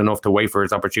patient enough to wait for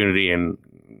his opportunity and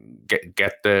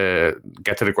get to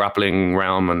the grappling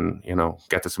realm, and, you know,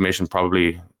 get the submission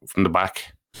probably from the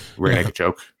back. Really make a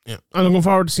choke. Yeah, I'm looking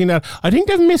forward to seeing that. I think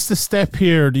they've missed a step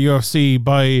here, the UFC,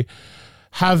 by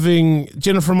having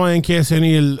Jennifer Maia and Casey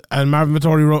O'Neill and Marvin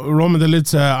Vettori, Roman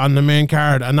Dolidze on the main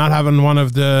card, and not having one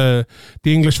of the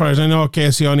English fighters. I know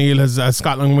Casey O'Neill has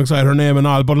Scotland beside her name and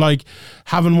all, but like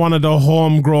having one of the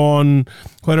homegrown,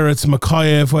 whether it's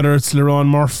Makayev, whether it's Lerone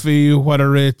Murphy,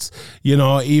 whether it's, you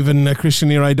know, even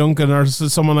Christian Eri Duncan or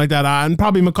someone like that, and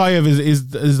probably Makayev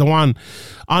is the one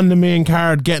on the main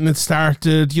card getting it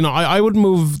started. You know, I would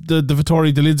move the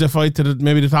Vettori Dolidze fight to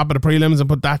maybe the top of the prelims and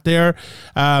put that there.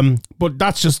 But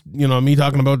that's just, you know, me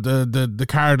talking about the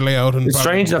card layout. And it's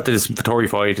strange that this Vettori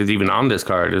fight is even on this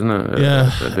card, isn't it? Yeah,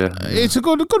 it's a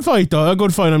good fight though. A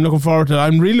good fight. I'm looking forward to it.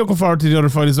 I'm really looking forward to the other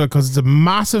fight as well, because it's a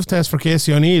massive test for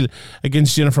Casey O'Neill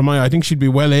against Jennifer Maia. I think she'd be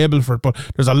well able for it. But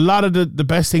there's a lot of the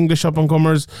best English up and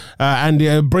comers and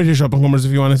the British up and comers,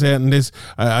 if you want to say it. And this,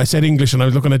 I said English, and I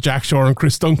was looking at Jack Shore and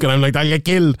Chris Duncan. I'm like, I'll get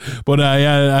killed. But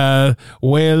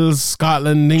Wales,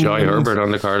 Scotland, England. Jai Herbert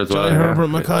on the card as well. Jai Herbert,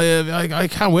 Makayev. I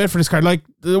can't wait for this card. Like,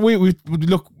 we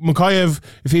look, Makayev,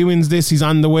 if he wins this, he's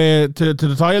on the way to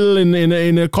the title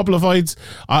in a couple of fights.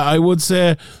 I would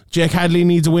say Jake Hadley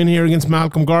needs a win here against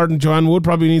Malcolm Gordon. Joanne Wood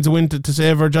probably needs a win to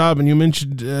save her job. And you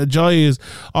mentioned Jai is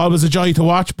always a joy to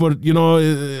watch, but, you know,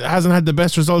 hasn't had the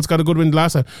best results, got a good win the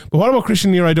last time. But what about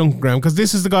Christian Eri Duncan, Graham? Because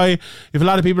this is the guy, if a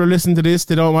lot of people are listening to this,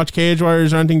 they don't watch Cage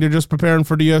Warriors or anything, they're just preparing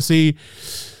for the UFC.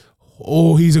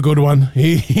 Oh, he's a good one.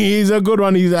 He's a good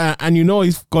one. He's and you know,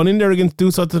 he's gone in there against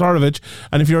Dusan Todorovic,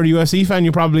 and if you're a UFC fan,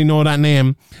 you probably know that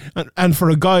name. And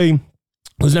for a guy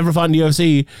who's never fought in the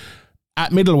UFC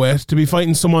at middleweight to be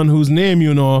fighting someone whose name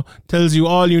you know tells you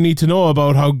all you need to know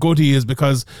about how good he is,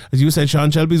 because, as you said, Sean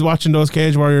Shelby's watching those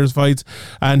Cage Warriors fights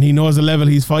and he knows the level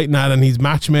he's fighting at, and he's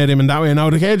match made him in that way. Now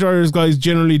the Cage Warriors guys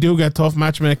generally do get tough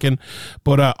matchmaking,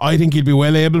 but I think he'll be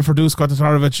well able for Dusan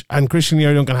Todorovic, and Christian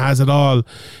Eri Duncan has it all.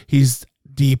 He's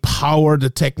the power, the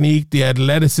technique, the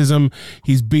athleticism.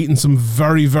 He's beaten some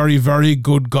very, very, very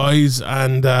good guys,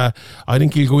 and I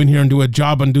think he'll go in here and do a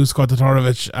job on Dusan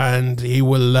Todorovic, and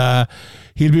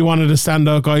he'll be one of the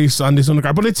standout guys on this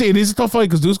undercard. But it is a tough fight,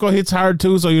 because Dusan hits hard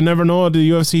too, so you never know the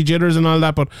UFC jitters and all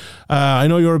that. But I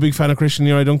know you're a big fan of Christian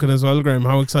Eri Duncan as well, Graham.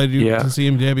 How excited are you to see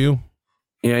him debut?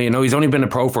 Yeah, you know, he's only been a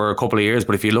pro for a couple of years,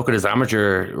 but if you look at his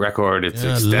amateur record, it's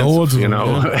extensive. You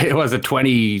know, it was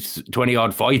 20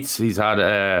 odd fights he's had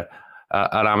at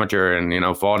amateur, and, you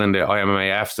know, fought in the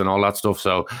IMMAFs and all that stuff.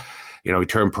 So, you know, he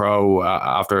turned pro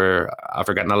after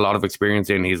getting a lot of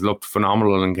experience in. He's looked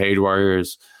phenomenal in Cage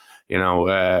Warriors. You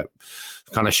know,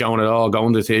 kind of showing it all,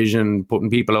 going decision, putting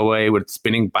people away with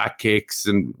spinning back kicks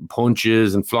and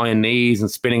punches and flying knees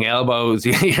and spinning elbows.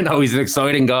 You know, he's an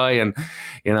exciting guy, and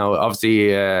you know, obviously,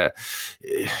 it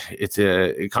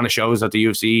kind of shows that the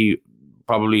UFC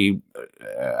probably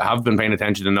have been paying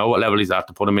attention to know what level he's at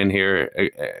to put him in here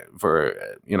for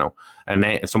you know,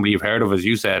 and somebody you've heard of, as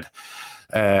you said.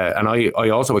 And I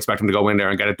also expect him to go in there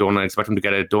and get it done. I expect him to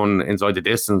get it done inside the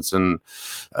distance and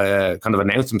kind of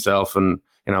announce himself. And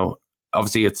you know,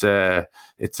 obviously it's a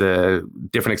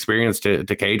different experience to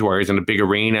Cage Warriors in a big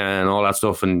arena and all that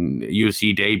stuff, and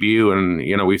UFC debut. And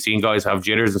you know, we've seen guys have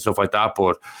jitters and stuff like that,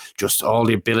 but just all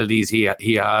the abilities he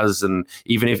has, and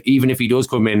even if he does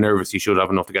come in nervous, he should have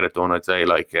enough to get it done. I'd say,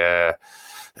 like, yeah,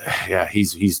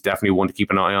 he's definitely one to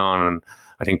keep an eye on, and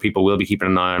I think people will be keeping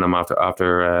an eye on him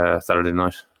after Saturday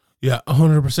night. Yeah,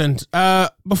 100%.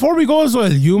 Before we go as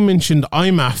well, you mentioned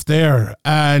IMMAF there,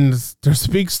 and there's a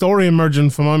big story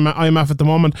emerging from IMMAF at the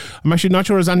moment. I'm actually not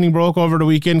sure if anything broke over the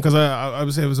weekend because I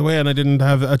was away and I didn't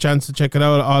have a chance to check it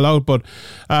all out. But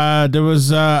there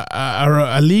was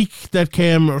a leak that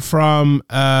came from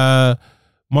My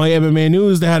MMA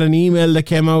News. They had an email that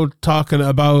came out talking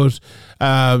about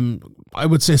I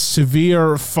would say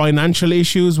severe financial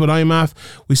issues with IMMAF.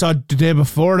 We saw the day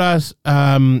before that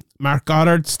Mark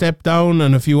Goddard stepped down,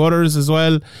 and a few others as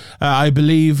well, I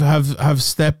believe, have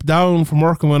stepped down from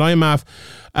working with IMMAF.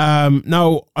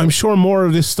 Now, I'm sure more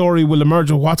of this story will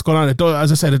emerge of what's going on. It does,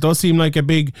 as I said, it does seem like a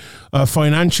big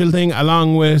financial thing,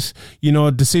 along with, you know,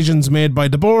 decisions made by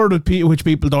the board which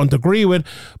people don't agree with.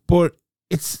 But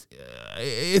it's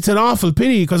an awful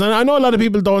pity, because I know a lot of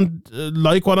people don't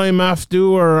like what IMMAF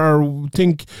do or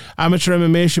think amateur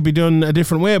MMA should be done a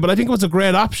different way, but I think it was a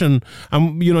great option.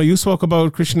 And you know, you spoke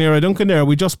about Christian Duncan there.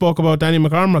 We just spoke about Danny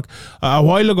McCormack a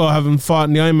while ago having fought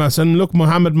in the IMMAF, and look,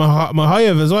 Mohammed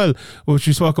Mahayev as well, which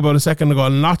we spoke about a second ago,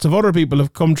 and lots of other people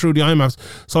have come through the IMMAFs.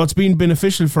 So it's been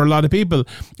beneficial for a lot of people,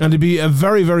 and it'd be a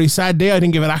very, very sad day, I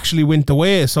think, if it actually went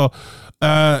away. So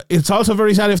it's also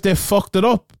very sad if they fucked it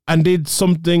up and did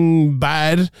something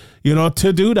bad, you know,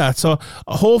 to do that. So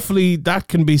hopefully that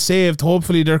can be saved.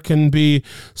 Hopefully there can be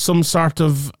some sort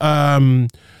of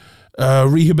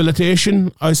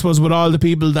rehabilitation, I suppose, with all the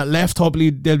people that left.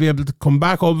 Hopefully they'll be able to come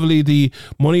back. Hopefully the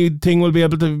money thing will be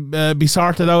able to be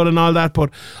sorted out and all that. But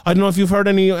I don't know if you've heard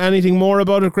anything more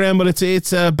about it, Graham, but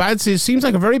it's a bad, it seems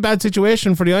like a very bad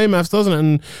situation for the IMMAFs, doesn't it?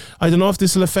 And I don't know if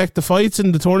this will affect the fights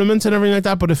and the tournaments and everything like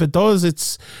that, but if it does,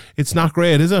 it's not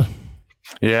great, is it?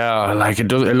 Yeah, like it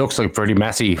does. It looks like pretty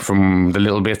messy from the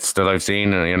little bits that I've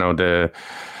seen. You know, the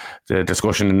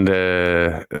discussion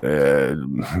about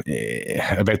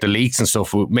the leaks and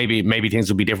stuff. Maybe things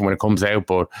will be different when it comes out,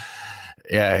 but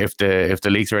yeah, if the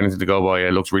leaks are anything to go by,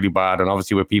 it looks really bad. And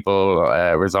obviously with people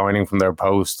resigning from their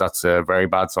posts, that's a very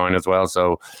bad sign as well.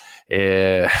 So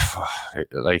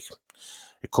like,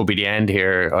 it could be the end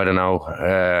here. I don't know.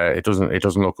 It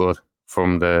doesn't look good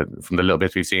from the little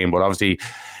bits we've seen, but obviously,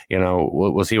 you know,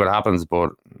 we'll see what happens. But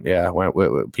yeah, when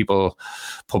people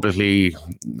publicly,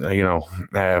 you know,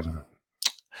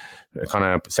 kind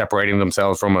of separating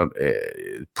themselves from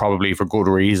it, probably for good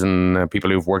reason. People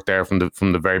who've worked there from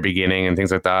the very beginning and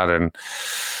things like that. And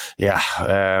yeah,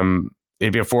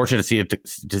 it'd be unfortunate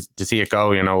to see it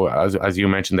go. You know, as you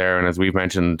mentioned there, and as we've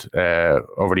mentioned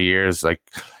over the years, like,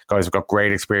 guys have got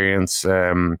great experience,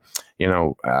 you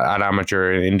know, at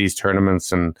amateur in these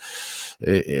tournaments, and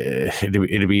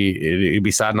it'd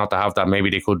be sad not to have that. Maybe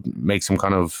they could make some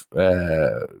kind of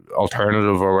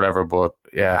alternative or whatever. But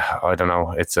yeah, I don't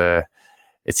know. It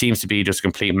seems to be just a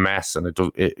complete mess, and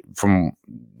from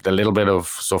the little bit of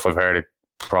stuff I've heard, it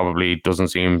probably doesn't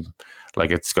seem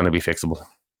like it's going to be fixable.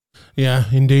 Yeah,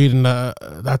 indeed, and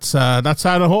that's sad.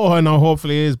 I know,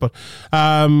 hopefully it is, but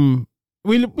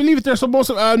we'll leave it there. So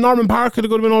most of Norman Park could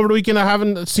have been over the weekend. I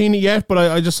haven't seen it yet, but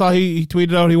I just saw he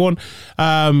tweeted out he won.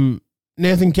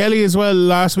 Nathan Kelly as well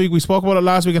last week. We spoke about it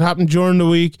last week. It happened during the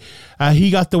week. He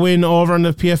got the win over in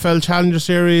the PFL Challenger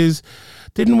Series.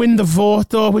 Didn't win the vote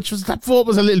though, that vote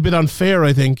was a little bit unfair,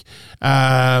 I think.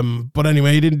 But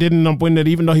anyway, he didn't win it,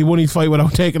 even though he won his fight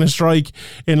without taking a strike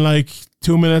in like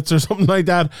 2 minutes or something like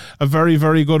that. A very,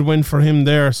 very good win for him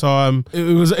there. So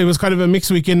it was kind of a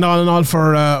mixed weekend all in all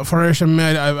for Irish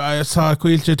MMA. I saw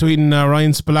Quilcha tweeting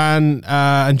Ryan Spillane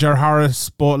and Ger Harris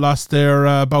both lost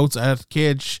their bouts at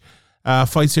Cage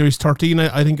Fight Series 13,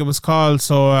 I think it was called.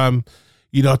 So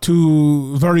you know,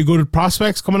 two very good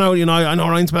prospects coming out. You know, I know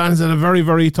Ryan Spillane has had a very,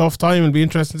 very tough time. It'll be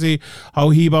interesting to see how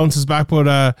he bounces back.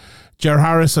 But Ger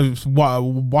Harris, I've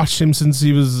watched him since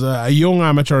he was a young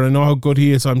amateur. I know how good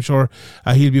he is, so I'm sure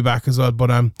he'll be back as well.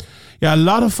 But yeah, a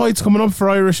lot of fights coming up for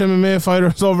Irish MMA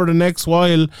fighters over the next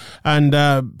while, and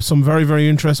some very, very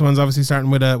interesting ones, obviously starting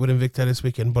with Invicta this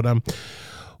weekend. But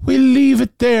we'll leave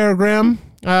it there, Graham.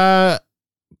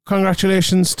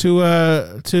 Congratulations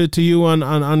to you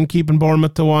on keeping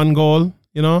Bournemouth to 1 goal,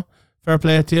 you know. Fair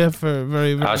play to you for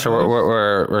very, very. Sure,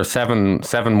 we're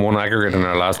 7-1 aggregate in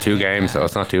our last 2 games, so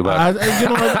it's not too bad.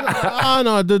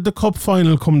 The cup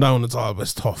final come down. It's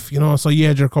always tough, you know. So you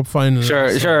had your cup final.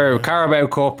 Sure. Carabao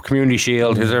Cup, Community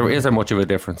Shield. Is there much of a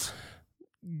difference?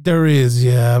 There is,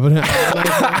 yeah, but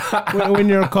when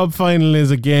your cup final is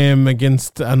a game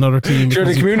against another team, sure,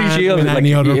 the Community Shield is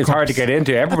it's hard to get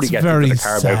into. Everybody gets into the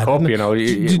Carabao Cup, you know.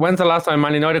 When's the last time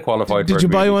Man United qualified? Did you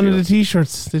buy one of the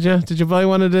T-shirts? Did you buy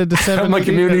one of the 7? My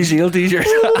Community Shield T-shirt.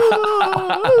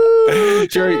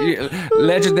 Sure,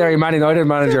 legendary Man United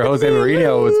manager Jose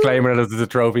Mourinho was claiming it as a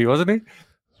trophy, wasn't he?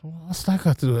 What's that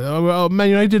got to do with it? Man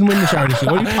United didn't win the Charity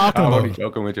Shield. What are you talking about? I'm only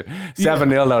joking with you.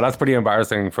 7-0 though. That's pretty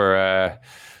embarrassing for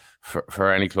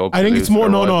any club. I think it's more.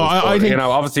 I think, you know,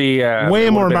 obviously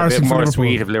way more embarrassing for Liverpool.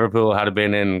 Sweet if Liverpool had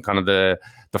been in kind of the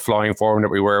flying form that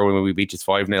we were when we beat us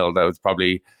 5-0. That was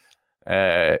probably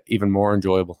even more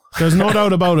enjoyable. There's no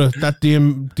doubt about it that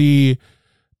the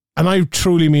and I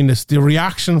truly mean this, the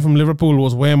reaction from Liverpool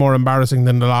was way more embarrassing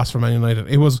than the loss for Man United.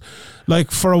 It was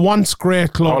like, for a once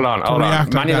great club. Hold on.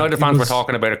 Man United fans were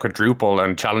talking about a quadruple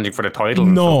and challenging for the title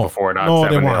and stuff before that. No,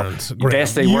 they weren't.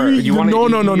 Yes, they were. No.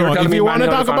 If you want to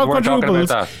talk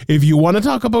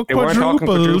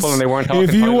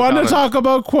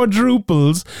about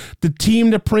quadruples, the team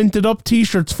that printed up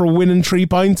T-shirts for winning 3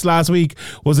 points last week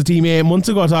was a team 8 months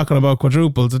ago talking about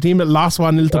quadruples. The team that lost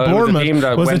 1-0 to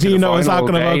Bournemouth was the team that was talking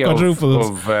about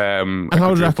quadruples. And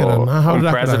how did that get on? How did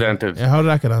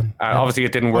that get on? Obviously,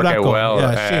 it didn't work out well.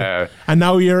 And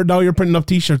now you're printing up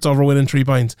T-shirts over winning 3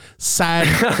 points. Sad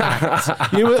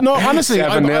fact. No, honestly,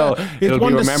 7-0. It'll be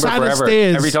remembered forever.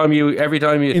 Every time you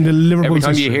in the Liverpool every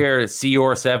time history. you hear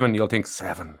CR7, you'll think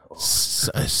 7.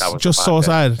 Just so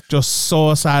sad. Just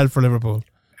so sad for Liverpool.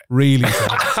 Really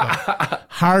sad. So,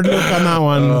 hard look on that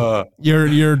one.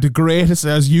 You're the greatest,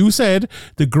 as you said,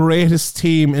 the greatest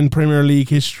team in Premier League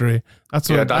history. That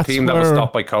team that was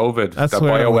stopped by COVID, that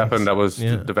bioweapon that was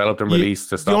developed and released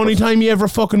to stop. The only time you ever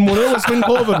fucking won it was when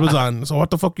COVID was on. So what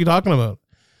the fuck are you talking about?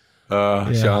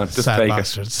 Sean, just sad take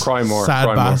bastards. it. Cry more.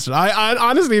 Sad bastard. I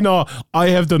honestly know I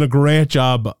have done a great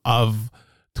job of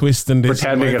twisting this,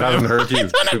 pretending it hasn't hurt you.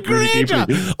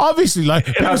 Obviously, like,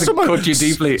 it hasn't cut you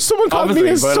deeply. Someone called me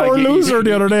a sore loser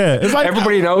the other day. It's like,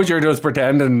 everybody knows you're just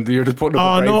pretending. You're just putting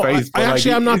up a great face.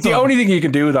 I'm not. It's the only thing you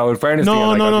can do, though. In fairness,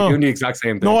 I'm doing the exact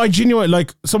same thing. No, I genuinely,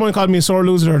 like, someone called me a sore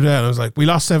loser the other day, and I was like, we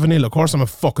lost 7-0. Of course, I'm a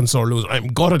fucking sore loser. I'm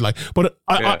gutted, like, but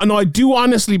I do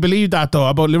honestly believe that though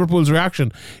about Liverpool's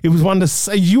reaction. It was one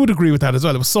to you would agree with that as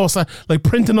well. It was so sad, like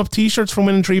printing up T-shirts from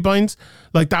winning 3 points.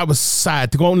 Like, that was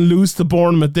sad to go out and lose to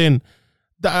Bournemouth. Then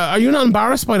are you not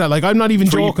embarrassed by that? Like, I'm not even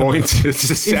 3 joking. points. It's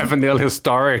a 7-0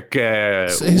 historic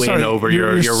win over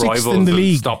your rivals. In the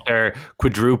league. Stop their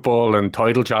quadruple and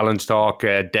title challenge talk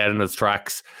dead in its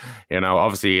tracks. You know,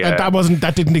 obviously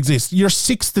that didn't exist. You're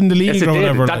 6th in the league. Yes, or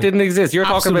whatever. That didn't exist. You're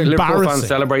talking about Liverpool fans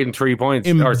celebrating 3 points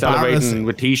or celebrating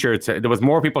with T-shirts. There was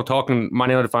more people talking, Man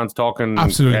United fans talking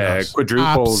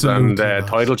quadruples and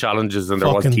title challenges than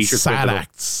there was T-shirts. Sad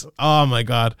acts. Oh my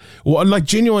god! Well, like,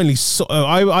 genuinely,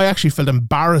 I actually felt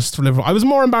embarrassed for Liverpool. I was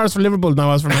more embarrassed for Liverpool than I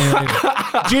was for Man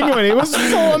United. Genuinely, it was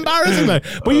so embarrassing. Like,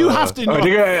 but you have to.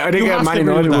 I think Man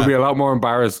United would be a lot more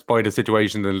embarrassed by the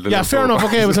situation than Liverpool. Fair enough.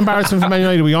 Okay, it was embarrassing for Man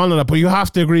United. We all know that, but you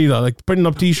have to agree though. Like, printing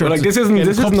up T-shirts. But like, this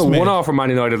isn't a one-off for Man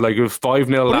United. Like, it was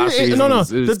 5-0 last season.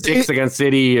 It was 6 against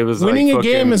City. It was winning like a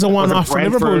game is a one-off for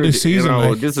Liverpool this season. You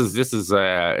know, this is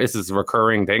a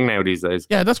recurring thing now these days.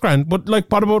 Yeah, that's grand. But like,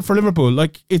 what about for Liverpool?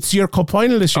 Like, it's your cup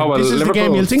final this year. This is Liverpool's the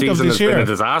game you'll think of this year. Been a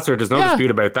disaster. There's no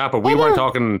dispute about that. But we weren't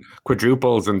talking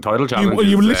quadruples and title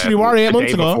challenges. You literally were 8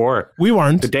 months ago. Before. We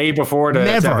weren't. The day before the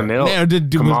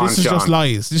 7-0. Come on, this is just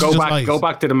lies. Go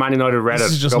back to the Man United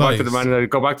Reddit.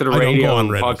 Go back to the radio and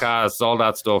podcasts, all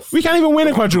that stuff. We can't even win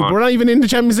a quadruple. We're not even in the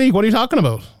Champions League. What are you talking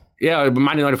about? Yeah,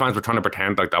 Man United fans were trying to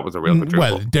pretend like that was a real quadruple.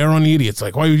 Well, they're only idiots.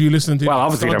 Like, why would you listen to? Well,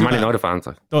 obviously they're Man United fans.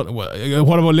 What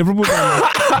about Liverpool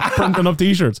printing up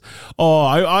T-shirts? Oh,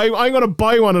 I'm gonna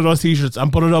buy one of those T-shirts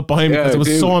and put it up behind me because it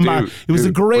was so embarrassing. It was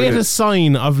the greatest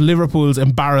sign of Liverpool's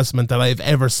embarrassment that I've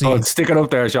ever seen. Oh, stick it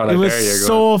up there, Sean. It was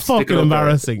so fucking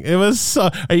embarrassing. It was so.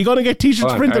 Are you gonna get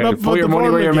T-shirts printed up? Put your money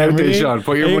where your mouth is, Sean.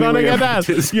 Put your money where your mouth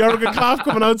is. Jurgen Klopp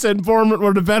coming out saying Bournemouth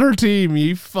were the better team.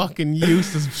 You fucking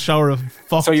useless shower of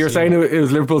fuck. So you're saying it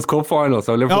was Liverpool's cup final,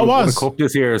 so Liverpool won the cup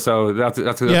this year, so that's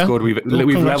good. We've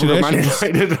leveled with Man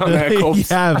United on their cups.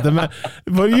 Yeah,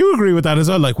 but you agree with that as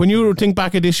well. Like when you think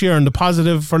back at this year and the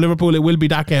positive for Liverpool, it will be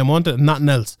that game, won't it? Nothing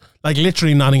else. Like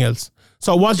literally nothing else.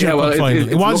 So it was your cup final.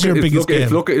 It was your biggest game.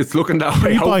 It's looking that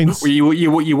way. 3 points. You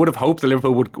would have hoped the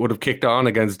Liverpool would have kicked on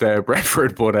against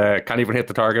Brentford, but can't even hit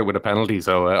the target with a penalty.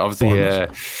 So obviously,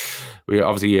 we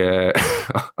obviously I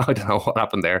don't know what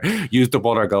happened there. Used up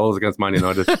all our goals against Man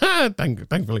United.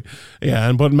 Thankfully,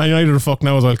 yeah. But Man United are fucked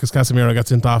now as well because Casemiro got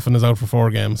sent off and is out for 4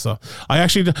 games. So I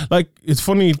actually it's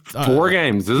funny. 4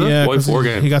 games, is it? Yeah, why 4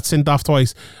 games? He got sent off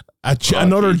twice.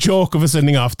 Another joke of a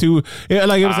sending off too.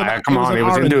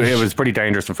 It was pretty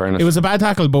dangerous in fairness. It was a bad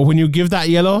tackle, but when you give that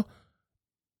yellow,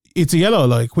 it's a yellow.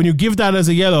 Like when you give that as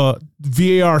a yellow,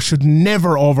 VAR should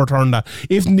never overturn that.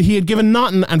 If he had given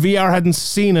nothing and VAR hadn't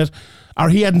seen it, or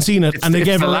he hadn't seen it, and they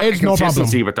gave a red, no problem.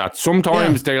 With that,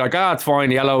 sometimes they're like, it's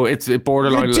fine, yellow. It's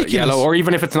borderline ridiculous. Yellow, or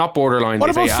even if it's not borderline, what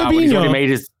they about say,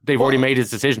 Fabinho? They've already made his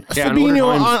decision.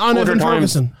 Fabinho on Evan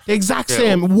Ferguson, exact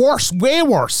same, worse, way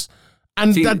worse.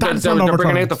 And they're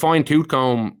bringing out the fine tooth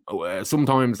comb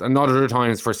sometimes, and not other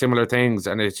times for similar things,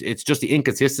 and it's just the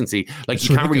inconsistency. Like it's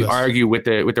can't really argue with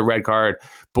the red card,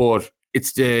 but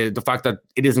it's the fact that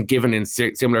it isn't given in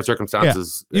similar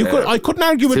circumstances. Yeah. I couldn't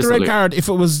argue with the red card if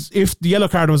the yellow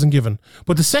card wasn't given.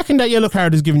 But the second that yellow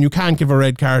card is given, you can't give a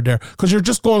red card there because you're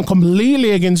just going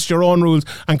completely against your own rules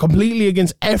and completely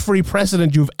against every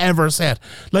precedent you've ever set.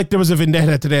 Like there was a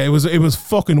vendetta today. It was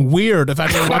fucking weird if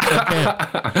anyone watched that game.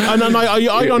 And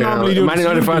I don't normally do. Man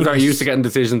United fans are used to getting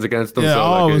decisions against them. Yeah,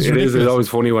 so it's always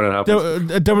funny when it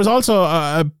happens. There was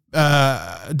also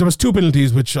there was 2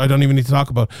 penalties which I don't even need to talk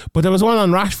about, but there was one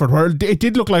on Rashford where it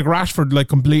did look like Rashford like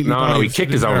completely. No, he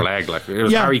kicked his own leg. Like it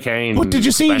was Harry Kane. But did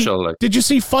you see? Special, like. Did you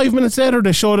see 5 minutes later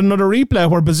they showed another replay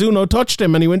where Bazunu touched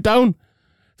him and he went down?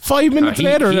 5 minutes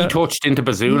later, he touched into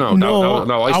Bazunu.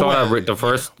 No, I saw that the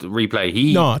first replay.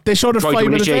 They showed it 5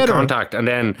 minutes later. Contact and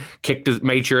then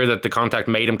made sure that the contact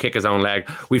made him kick his own leg.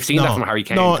 We've seen that from Harry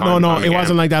Kane. No, it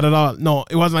wasn't like that at all. No,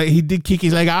 it wasn't like he did kick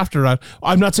his leg after that.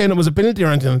 I'm not saying it was a penalty or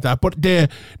anything like that, but they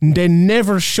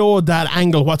never showed that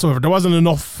angle whatsoever. There wasn't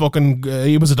enough fucking.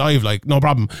 It was a dive, like no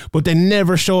problem, but they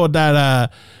never showed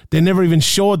that. They never even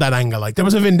showed that angle. Like there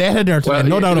was a vendetta there today.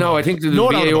 No doubt. No, I think the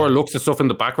VAR looks at stuff in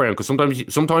the background because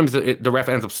sometimes the ref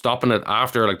ends up stopping it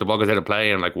after like the ball goes out of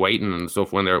play and like waiting and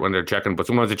stuff when they're checking. But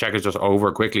sometimes the check is just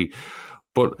over quickly.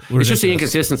 But it's just the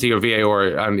inconsistency of VAR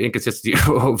and the inconsistency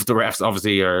of the refs.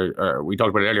 Obviously, are we talked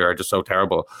about it earlier, are just so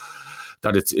terrible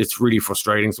that it's really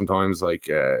frustrating sometimes. Like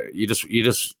you just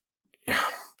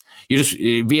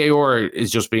VAR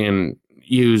is just being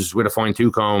used with a fine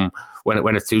tooth comb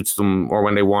when it suits them or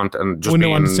when they want, and just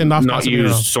being not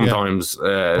used sometimes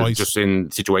just in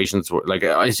situations where, like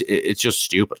it's just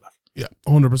stupid. Yeah,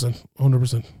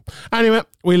 100%. Anyway,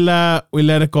 we'll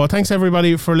let it go. Thanks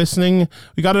everybody for listening.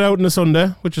 We got it out on a Sunday,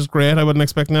 which is great. I wasn't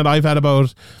expecting it. I've had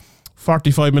about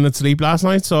 45 minutes sleep last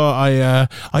night, so I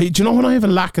do you know when I have a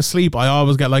lack of sleep, I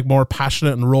always get like more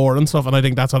passionate and roar and stuff, and I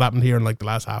think that's what happened here in like the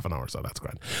last half an hour, so that's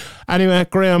great. Anyway,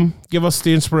 Graham, give us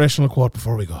the inspirational quote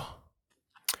before we go.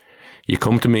 You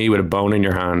come to me with a bone in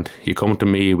your hand. You come to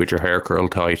me with your hair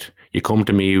curled tight. You come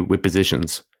to me with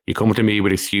positions. You come to me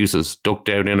with excuses, ducked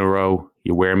out in a row.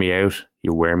 You wear me out.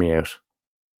 You wear me out.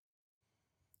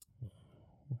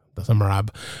 That's a marab.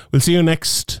 We'll see you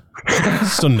next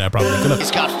Sunday, probably. Good luck.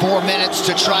 He's got 4 minutes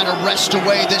to try to wrest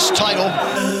away this title.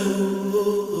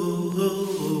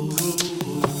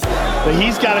 But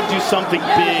he's got to do something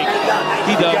big.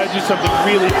 He's got to do something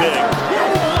really big.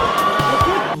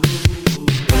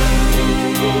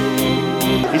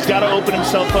 He's got to open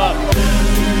himself up.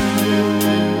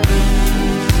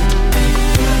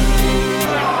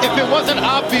 If it wasn't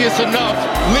obvious enough,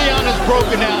 Leon is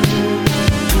broken down.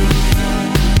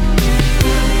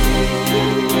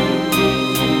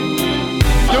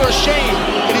 You're ashamed,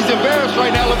 and he's embarrassed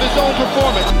right now of his own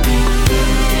performance.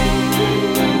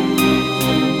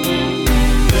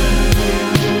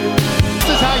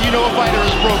 This is how you know a fighter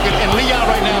is broken, and Leon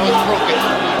right now is broken.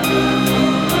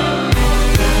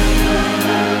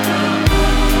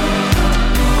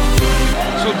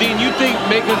 So, Dean, you think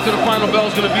making it to the final bell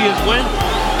is going to be his win?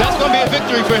 That's going to be a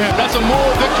victory for him. That's a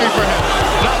moral victory for him.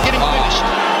 Not getting finished.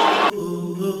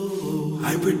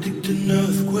 I predict an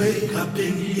earthquake up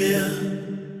in here.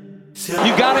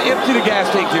 You got to empty the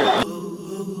gas tank here.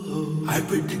 I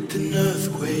predict an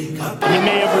earthquake up. He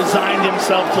may have resigned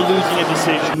himself to losing a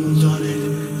decision. On it,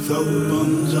 throw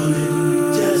bombs on it,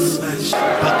 just smash.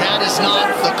 But that is not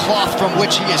the cloth from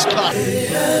which he is cut.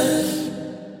 Yes.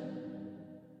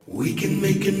 We can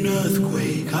make an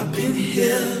earthquake up in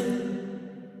here.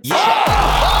 Yeah.